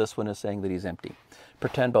 even though this one is saying that he's empty.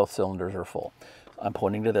 Pretend both cylinders are full. I'm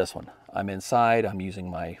pointing to this one. I'm inside, I'm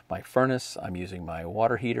using my furnace, I'm using my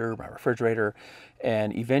water heater, my refrigerator,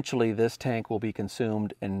 and eventually this tank will be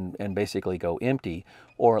consumed and basically go empty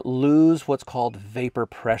or lose what's called vapor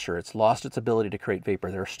pressure. It's lost its ability to create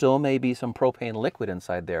vapor. There still may be some propane liquid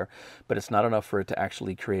inside there, but it's not enough for it to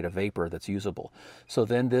actually create a vapor that's usable. So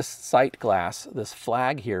then this sight glass, this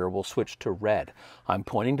flag here, will switch to red. I'm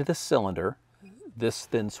pointing to the cylinder. This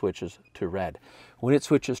then switches to red. When it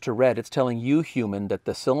switches to red, it's telling you, human, that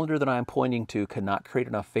the cylinder that I'm pointing to cannot create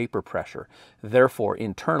enough vapor pressure. Therefore,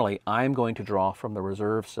 internally, I'm going to draw from the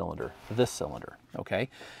reserve cylinder, this cylinder, okay?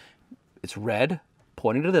 It's red,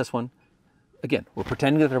 pointing to this one. Again, we're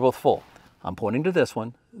pretending that they're both full. I'm pointing to this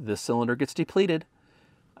one. This cylinder gets depleted,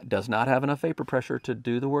 does not have enough vapor pressure to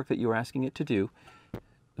do the work that you're asking it to do.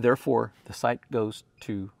 Therefore, the sight goes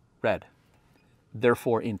to red.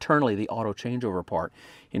 Therefore, internally, the auto changeover part,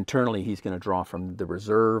 internally, he's going to draw from the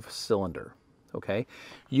reserve cylinder, okay?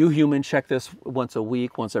 You human check this once a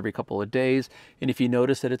week, once every couple of days, and if you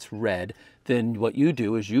notice that it's red, then what you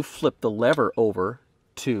do is you flip the lever over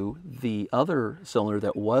to the other cylinder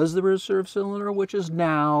that was the reserve cylinder, which is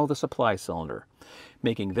now the supply cylinder,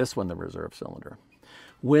 making this one the reserve cylinder.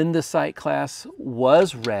 When the sight class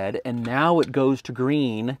was red and now it goes to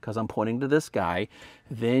green, because I'm pointing to this guy,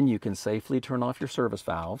 then you can safely turn off your service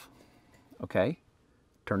valve, okay?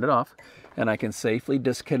 Turn it off, and I can safely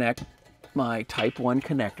disconnect my type 1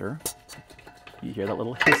 connector. You hear that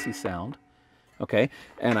little hissy sound, okay?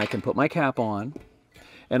 And I can put my cap on,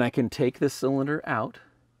 and I can take this cylinder out,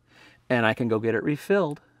 and I can go get it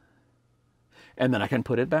refilled, and then I can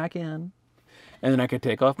put it back in, and then I can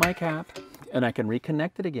take off my cap, and I can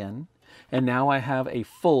reconnect it again, and now I have a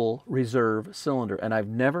full reserve cylinder, and I've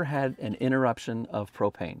never had an interruption of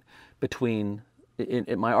propane between,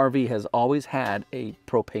 my RV has always had a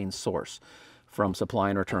propane source from supply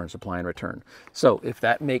and return, supply and return. So if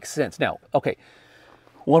that makes sense. Now, okay,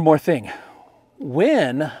 one more thing.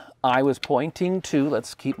 When I was pointing to,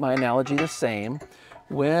 let's keep my analogy the same,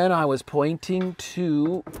 when I was pointing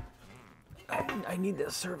to, I need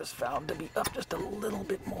this service valve to be up just a little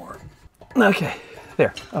bit more. Okay,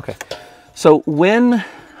 there, okay. So when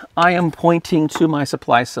I am pointing to my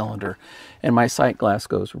supply cylinder and my sight glass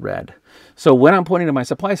goes red. So when I'm pointing to my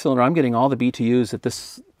supply cylinder, I'm getting all the BTUs that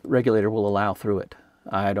this regulator will allow through it.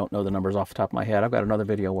 I don't know the numbers off the top of my head. I've got another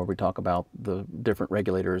video where we talk about the different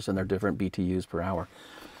regulators and their different BTUs per hour.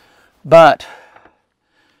 But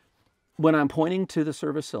when I'm pointing to the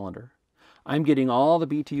service cylinder, I'm getting all the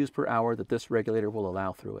BTUs per hour that this regulator will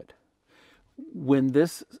allow through it. When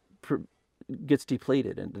this gets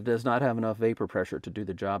depleted and it does not have enough vapor pressure to do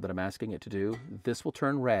the job that I'm asking it to do, this will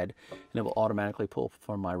turn red and it will automatically pull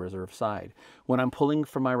from my reserve side. When I'm pulling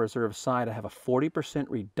from my reserve side, I have a 40%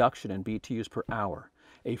 reduction in BTUs per hour.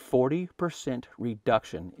 A 40%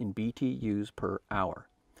 reduction in BTUs per hour.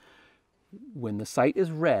 When the sight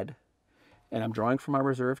is red and I'm drawing from my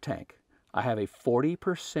reserve tank, I have a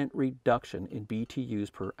 40% reduction in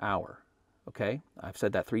BTUs per hour. Okay? I've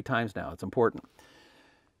said that 3 times now. It's important.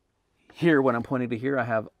 Here, when I'm pointing to here, I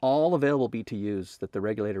have all available BTUs that the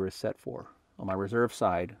regulator is set for. On my reserve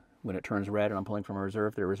side, when it turns red and I'm pulling from a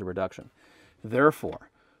reserve, there is a reduction. Therefore,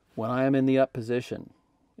 when I am in the up position,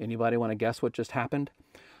 anybody want to guess what just happened?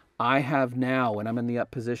 I have now, when I'm in the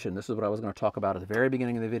up position, this is what I was going to talk about at the very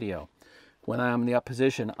beginning of the video. When I'm in the up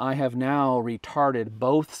position, I have now retarded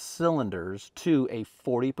both cylinders to a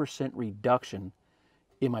 40% reduction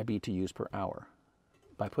in my BTUs per hour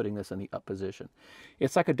by putting this in the up position.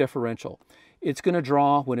 It's like a differential. It's going to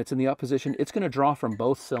draw, when it's in the up position, it's going to draw from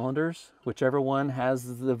both cylinders. Whichever one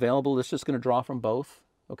has available, it's just going to draw from both,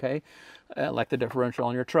 okay? Like the differential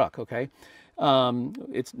on your truck, okay?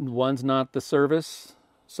 One's not the service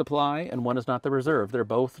supply and one is not the reserve. They're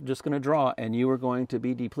both just going to draw, and you are going to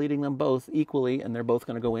be depleting them both equally, and they're both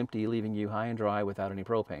going to go empty, leaving you high and dry without any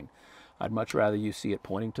propane. I'd much rather you see it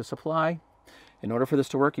pointing to supply. In order for this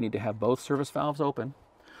to work, you need to have both service valves open.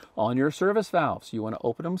 On your service valves, you want to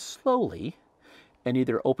open them slowly, and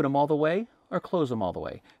either open them all the way or close them all the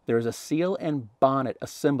way. There's a seal and bonnet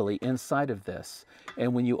assembly inside of this.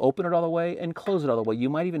 And when you open it all the way and close it all the way, you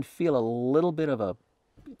might even feel a little bit of a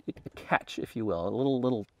catch, if you will, a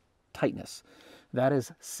little tightness. That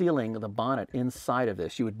is sealing the bonnet inside of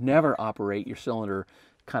this. You would never operate your cylinder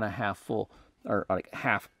kind of half full or like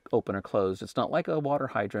half open or closed. It's not like a water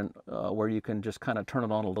hydrant where you can just kind of turn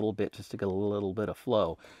it on a little bit just to get a little bit of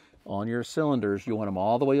flow. On your cylinders, you want them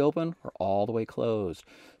all the way open or all the way closed.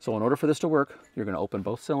 So in order for this to work, you're going to open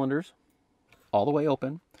both cylinders all the way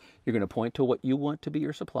open. You're going to point to what you want to be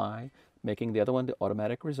your supply, making the other one the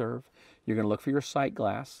automatic reserve. You're going to look for your sight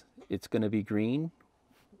glass. It's going to be green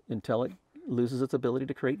until it loses its ability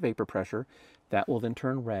to create vapor pressure. That will then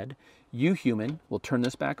turn red. You, human, will turn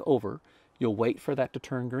this back over. You'll wait for that to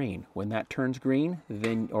turn green. When that turns green,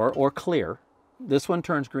 then or clear, this one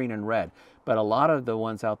turns green and red, but a lot of the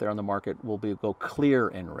ones out there on the market will go clear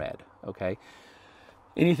and red, okay?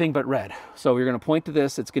 Anything but red. So you're going to point to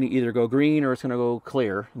this. It's going to either go green or it's going to go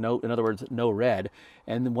clear. No, in other words, no red.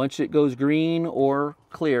 And then once it goes green or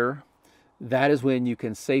clear, that is when you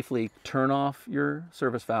can safely turn off your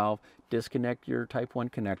service valve, disconnect your Type 1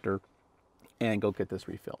 connector, and go get this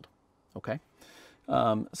refilled, okay?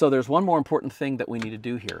 So there's one more important thing that we need to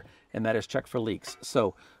do here, and that is check for leaks.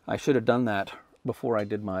 So I should have done that before I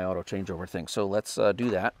did my auto changeover thing. So let's do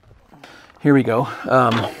that. Here we go.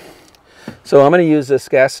 So I'm going to use this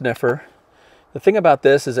gas sniffer. The thing about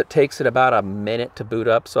this is it takes it about a minute to boot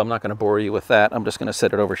up, so I'm not going to bore you with that. I'm just going to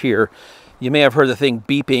set it over here. You may have heard the thing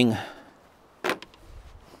beeping.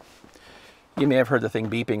 You may have heard the thing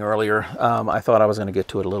beeping earlier. I thought I was going to get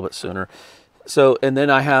to it a little bit sooner. So, and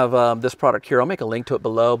then I have this product here. I'll make a link to it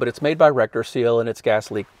below, but it's made by Rector Seal and it's gas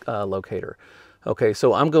leak locator. Okay,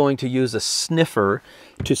 so I'm going to use a sniffer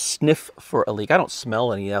to sniff for a leak. I don't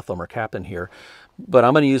smell any ethylene or captain here, but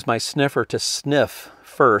I'm going to use my sniffer to sniff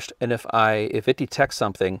first. And if it detects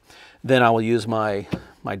something, then I will use my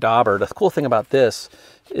dauber. The cool thing about this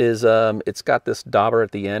is it's got this dauber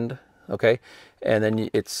at the end, okay? And then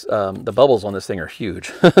it's the bubbles on this thing are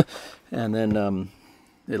huge. And then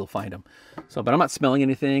it'll find them. So, but I'm not smelling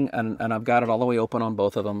anything, and I've got it all the way open on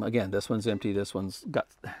both of them. Again, this one's empty, this one's got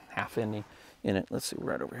half in it. Let's see,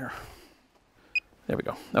 right over here. There we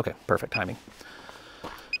go. Okay, perfect timing.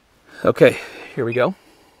 Okay, here we go.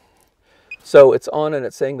 So it's on and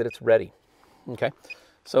it's saying that it's ready. Okay,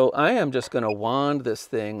 so I am just going to wand this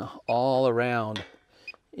thing all around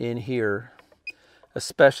in here,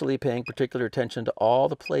 especially paying particular attention to all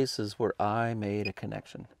the places where I made a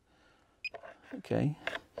connection. Okay,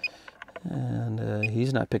 and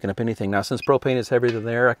he's not picking up anything. Now, since propane is heavier than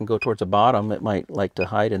air, I can go towards the bottom. It might like to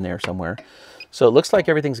hide in there somewhere. So it looks like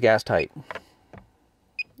everything's gas tight.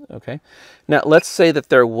 Okay, now let's say that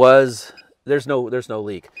there's no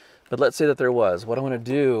leak, but let's say that there was. What I want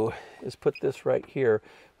to do is put this right here.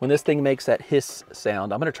 When this thing makes that hiss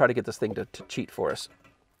sound, I'm going to try to get this thing to cheat for us.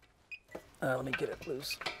 Let me get it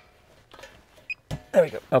loose. There we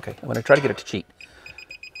go. Okay, I'm going to try to get it to cheat.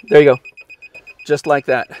 There you go. Just like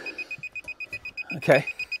that. Okay.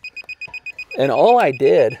 And all I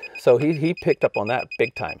did, so he picked up on that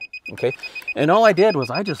big time. Okay. And all I did was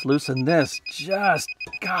I just loosened this just,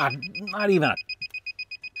 God, not even a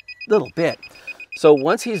little bit. So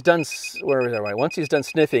once he's done, once he's done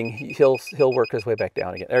sniffing, he'll work his way back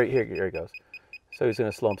down again. Here he goes. So he's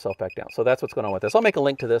going to slow himself back down. So that's what's going on with this. I'll make a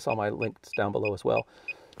link to this. All my links down below as well.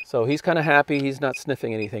 So he's kind of happy. He's not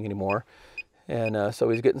sniffing anything anymore. And so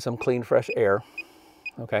he's getting some clean, fresh air.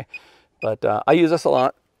 Okay. But I use this a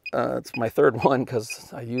lot. It's my third one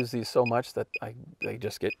because I use these so much that they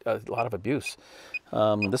just get a lot of abuse.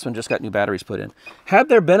 This one just got new batteries put in. Had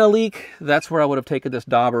there been a leak, that's where I would have taken this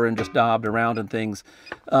dauber and just daubed around and things.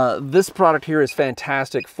 This product here is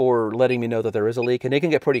fantastic for letting me know that there is a leak, and it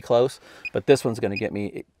can get pretty close, but this one's going to get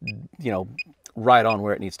me, you know, right on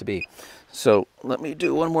where it needs to be. So let me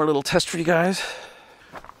do one more little test for you guys.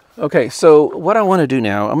 Okay, so what I want to do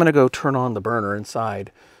now, I'm going to go turn on the burner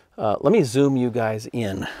inside. Let me zoom you guys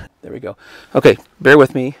in. There we go. Okay, bear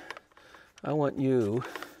with me. I want you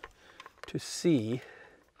to see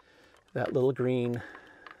that little green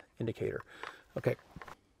indicator. Okay.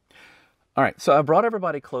 All right, so I brought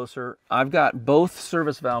everybody closer. I've got both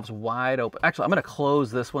service valves wide open. Actually, I'm going to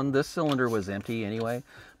close this one. This cylinder was empty anyway,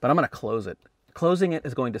 but I'm going to close it. Closing it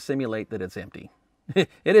is going to simulate that it's empty. It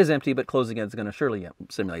is empty, but closing it is going to surely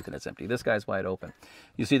simulate that it's empty. This guy's wide open.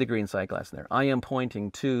 You see the green sight glass in there. I am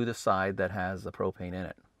pointing to the side that has the propane in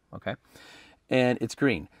it, okay? And it's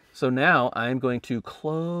green. So now I'm going to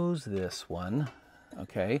close this one,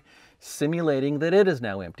 okay, simulating that it is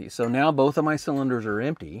now empty. So now both of my cylinders are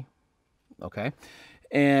empty, okay?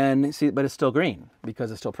 And see, but it's still green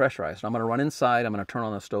because it's still pressurized. I'm going to run inside. I'm going to turn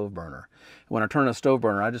on the stove burner. When I turn on the stove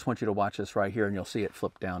burner, I just want you to watch this right here, and you'll see it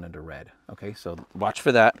flip down into red. Okay, so watch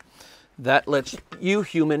for that. That lets you,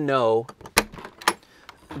 human, know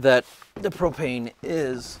that the propane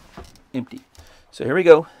is empty. So here we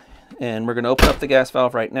go, and we're going to open up the gas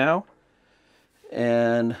valve right now.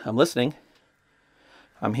 And I'm listening.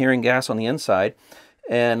 I'm hearing gas on the inside.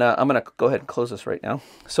 And I'm going to go ahead and close this right now.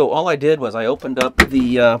 So all I did was I opened up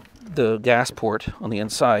the gas port on the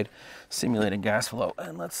inside, simulating gas flow.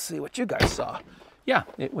 And let's see what you guys saw. Yeah,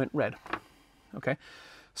 it went red. Okay.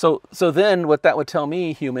 So then what that would tell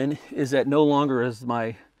me, human, is that no longer is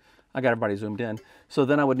I got everybody zoomed in. So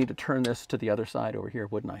then I would need to turn this to the other side over here,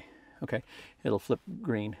 wouldn't I? Okay. It'll flip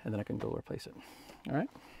green, and then I can go replace it. All right.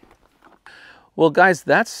 Well, guys,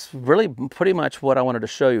 that's really pretty much what I wanted to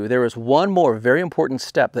show you. There is one more very important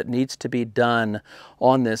step that needs to be done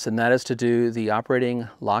on this, and that is to do the operating,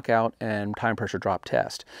 lockout, and time pressure drop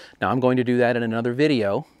test. Now, I'm going to do that in another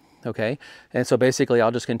video, okay? And so basically, I'll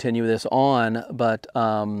just continue this on, but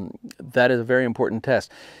that is a very important test.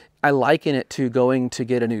 I liken it to going to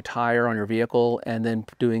get a new tire on your vehicle and then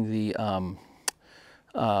doing the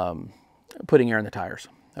putting air in the tires.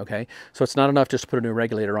 Okay, so it's not enough just to put a new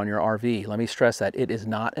regulator on your RV. Let me stress that. It is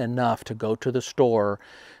not enough to go to the store,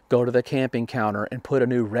 go to the camping counter, and put a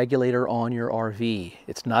new regulator on your RV.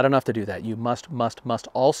 It's not enough to do that. You must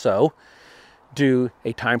also do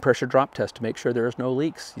a time pressure drop test to make sure there is no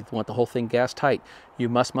leaks. You want the whole thing gas tight. You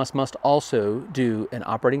must also do an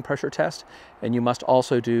operating pressure test, and you must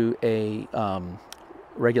also do a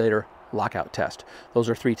regulator lockout test. Those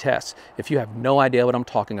are 3 tests. If you have no idea what I'm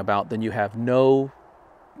talking about, then you have no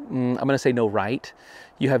I'm going to say no right.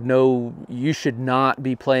 You should not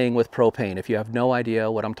be playing with propane if you have no idea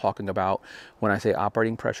what I'm talking about when I say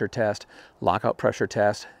operating pressure test, lockout pressure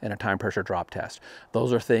test, and a time pressure drop test.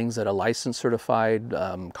 Those are things that a licensed certified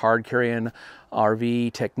card carrying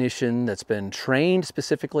RV technician that's been trained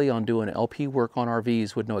specifically on doing LP work on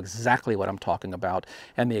RVs would know exactly what I'm talking about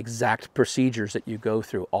and the exact procedures that you go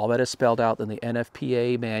through. All that is spelled out in the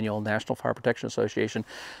NFPA manual, National Fire Protection Association.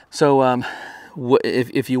 So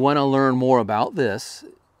if you want to learn more about this,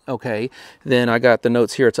 okay, then I got the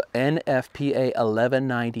notes here. It's NFPA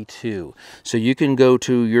 1192. So you can go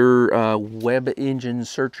to your web engine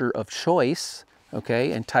searcher of choice,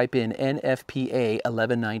 okay, and type in NFPA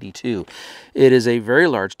 1192. It is a very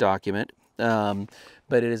large document, but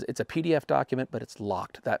it's a PDF document, but it's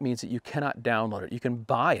locked. That means that you cannot download it. You can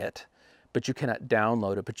buy it, but you cannot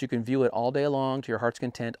download it. But you can view it all day long to your heart's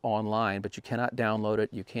content online, but you cannot download it.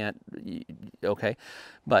 You can't, okay?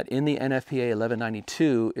 But in the NFPA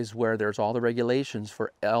 1192 is where there's all the regulations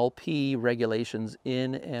for LP regulations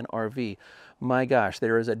in an RV. My gosh,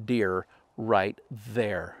 there is a deer right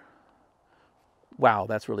there. Wow,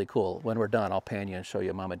 that's really cool. When we're done, I'll pan you and show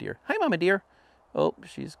you Mama Deer. Hi, Mama Deer. Oh,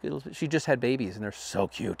 she just had babies, and they're so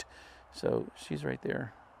cute. So she's right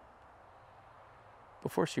there.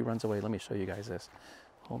 Before she runs away, let me show you guys this.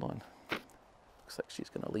 Hold on. Looks like she's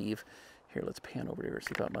going to leave. Here, let's pan over here.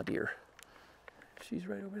 See about my deer. She's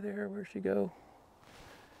right over there. Where'd she go?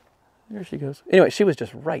 There she goes. Anyway, she was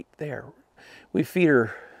just right there. We feed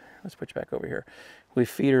her. Let's put you back over here. We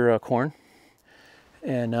feed her corn.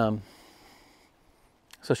 And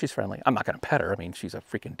so she's friendly. I'm not going to pet her. I mean, she's a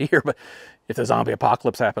freaking deer. But if the zombie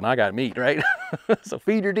apocalypse happened, I got meat, right? So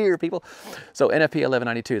feed your deer, people. So NFPA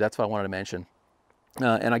 1192, that's what I wanted to mention.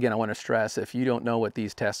 And again, I want to stress, if you don't know what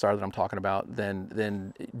these tests are that I'm talking about,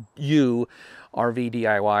 then you, RV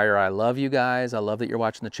DIYer, I love you guys. I love that you're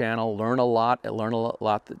watching the channel. Learn a lot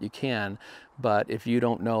that you can. But if you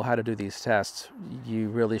don't know how to do these tests, you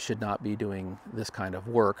really should not be doing this kind of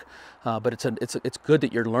work. But it's good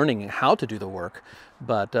that you're learning how to do the work.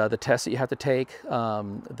 But the tests that you have to take,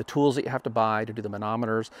 the tools that you have to buy to do the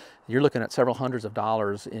manometers, you're looking at several hundreds of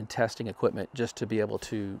dollars in testing equipment just to be able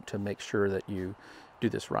to make sure that you do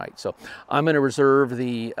this right. So I'm going to reserve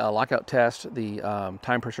the lockout test, the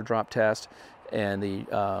time pressure drop test, and the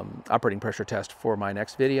operating pressure test for my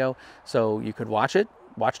next video. So you could watch it.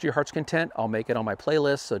 Watch to your heart's content. I'll make it on my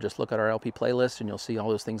playlist, so just look at our LP playlist and you'll see all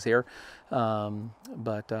those things here.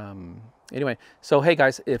 Anyway, so hey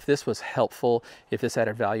guys, if this was helpful, if this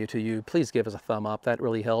added value to you, please give us a thumb up. That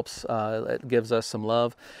really helps. It gives us some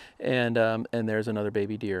love. And there's another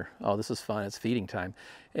baby deer. Oh, this is fun. It's feeding time.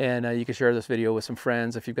 And you can share this video with some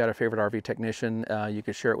friends. If you've got a favorite RV technician, you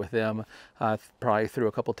could share it with them. Probably threw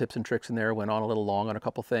a couple tips and tricks in there, went on a little long on a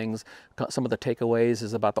couple things. Some of the takeaways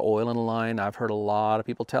is about the oil in the line. I've heard a lot of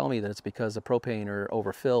people tell me that it's because the propane are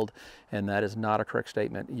overfilled, and that is not a correct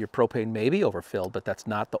statement. Your propane may be overfilled, but that's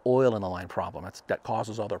not the oil in the line. line problem. That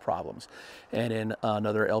causes other problems. And in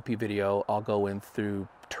another LP video, I'll go in through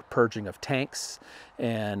purging of tanks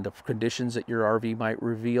and the conditions that your RV might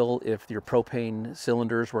reveal if your propane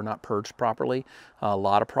cylinders were not purged properly. A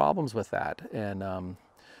lot of problems with that. And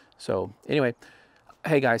so anyway,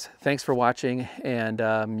 hey guys, thanks for watching, and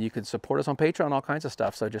you can support us on Patreon, all kinds of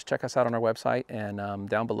stuff. So just check us out on our website, and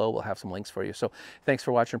down below we'll have some links for you. So thanks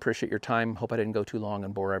for watching, appreciate your time. Hope I didn't go too long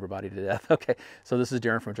and bore everybody to death. Okay, so this is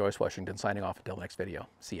Darren from Joyce, Washington, signing off until next video.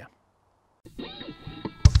 See ya.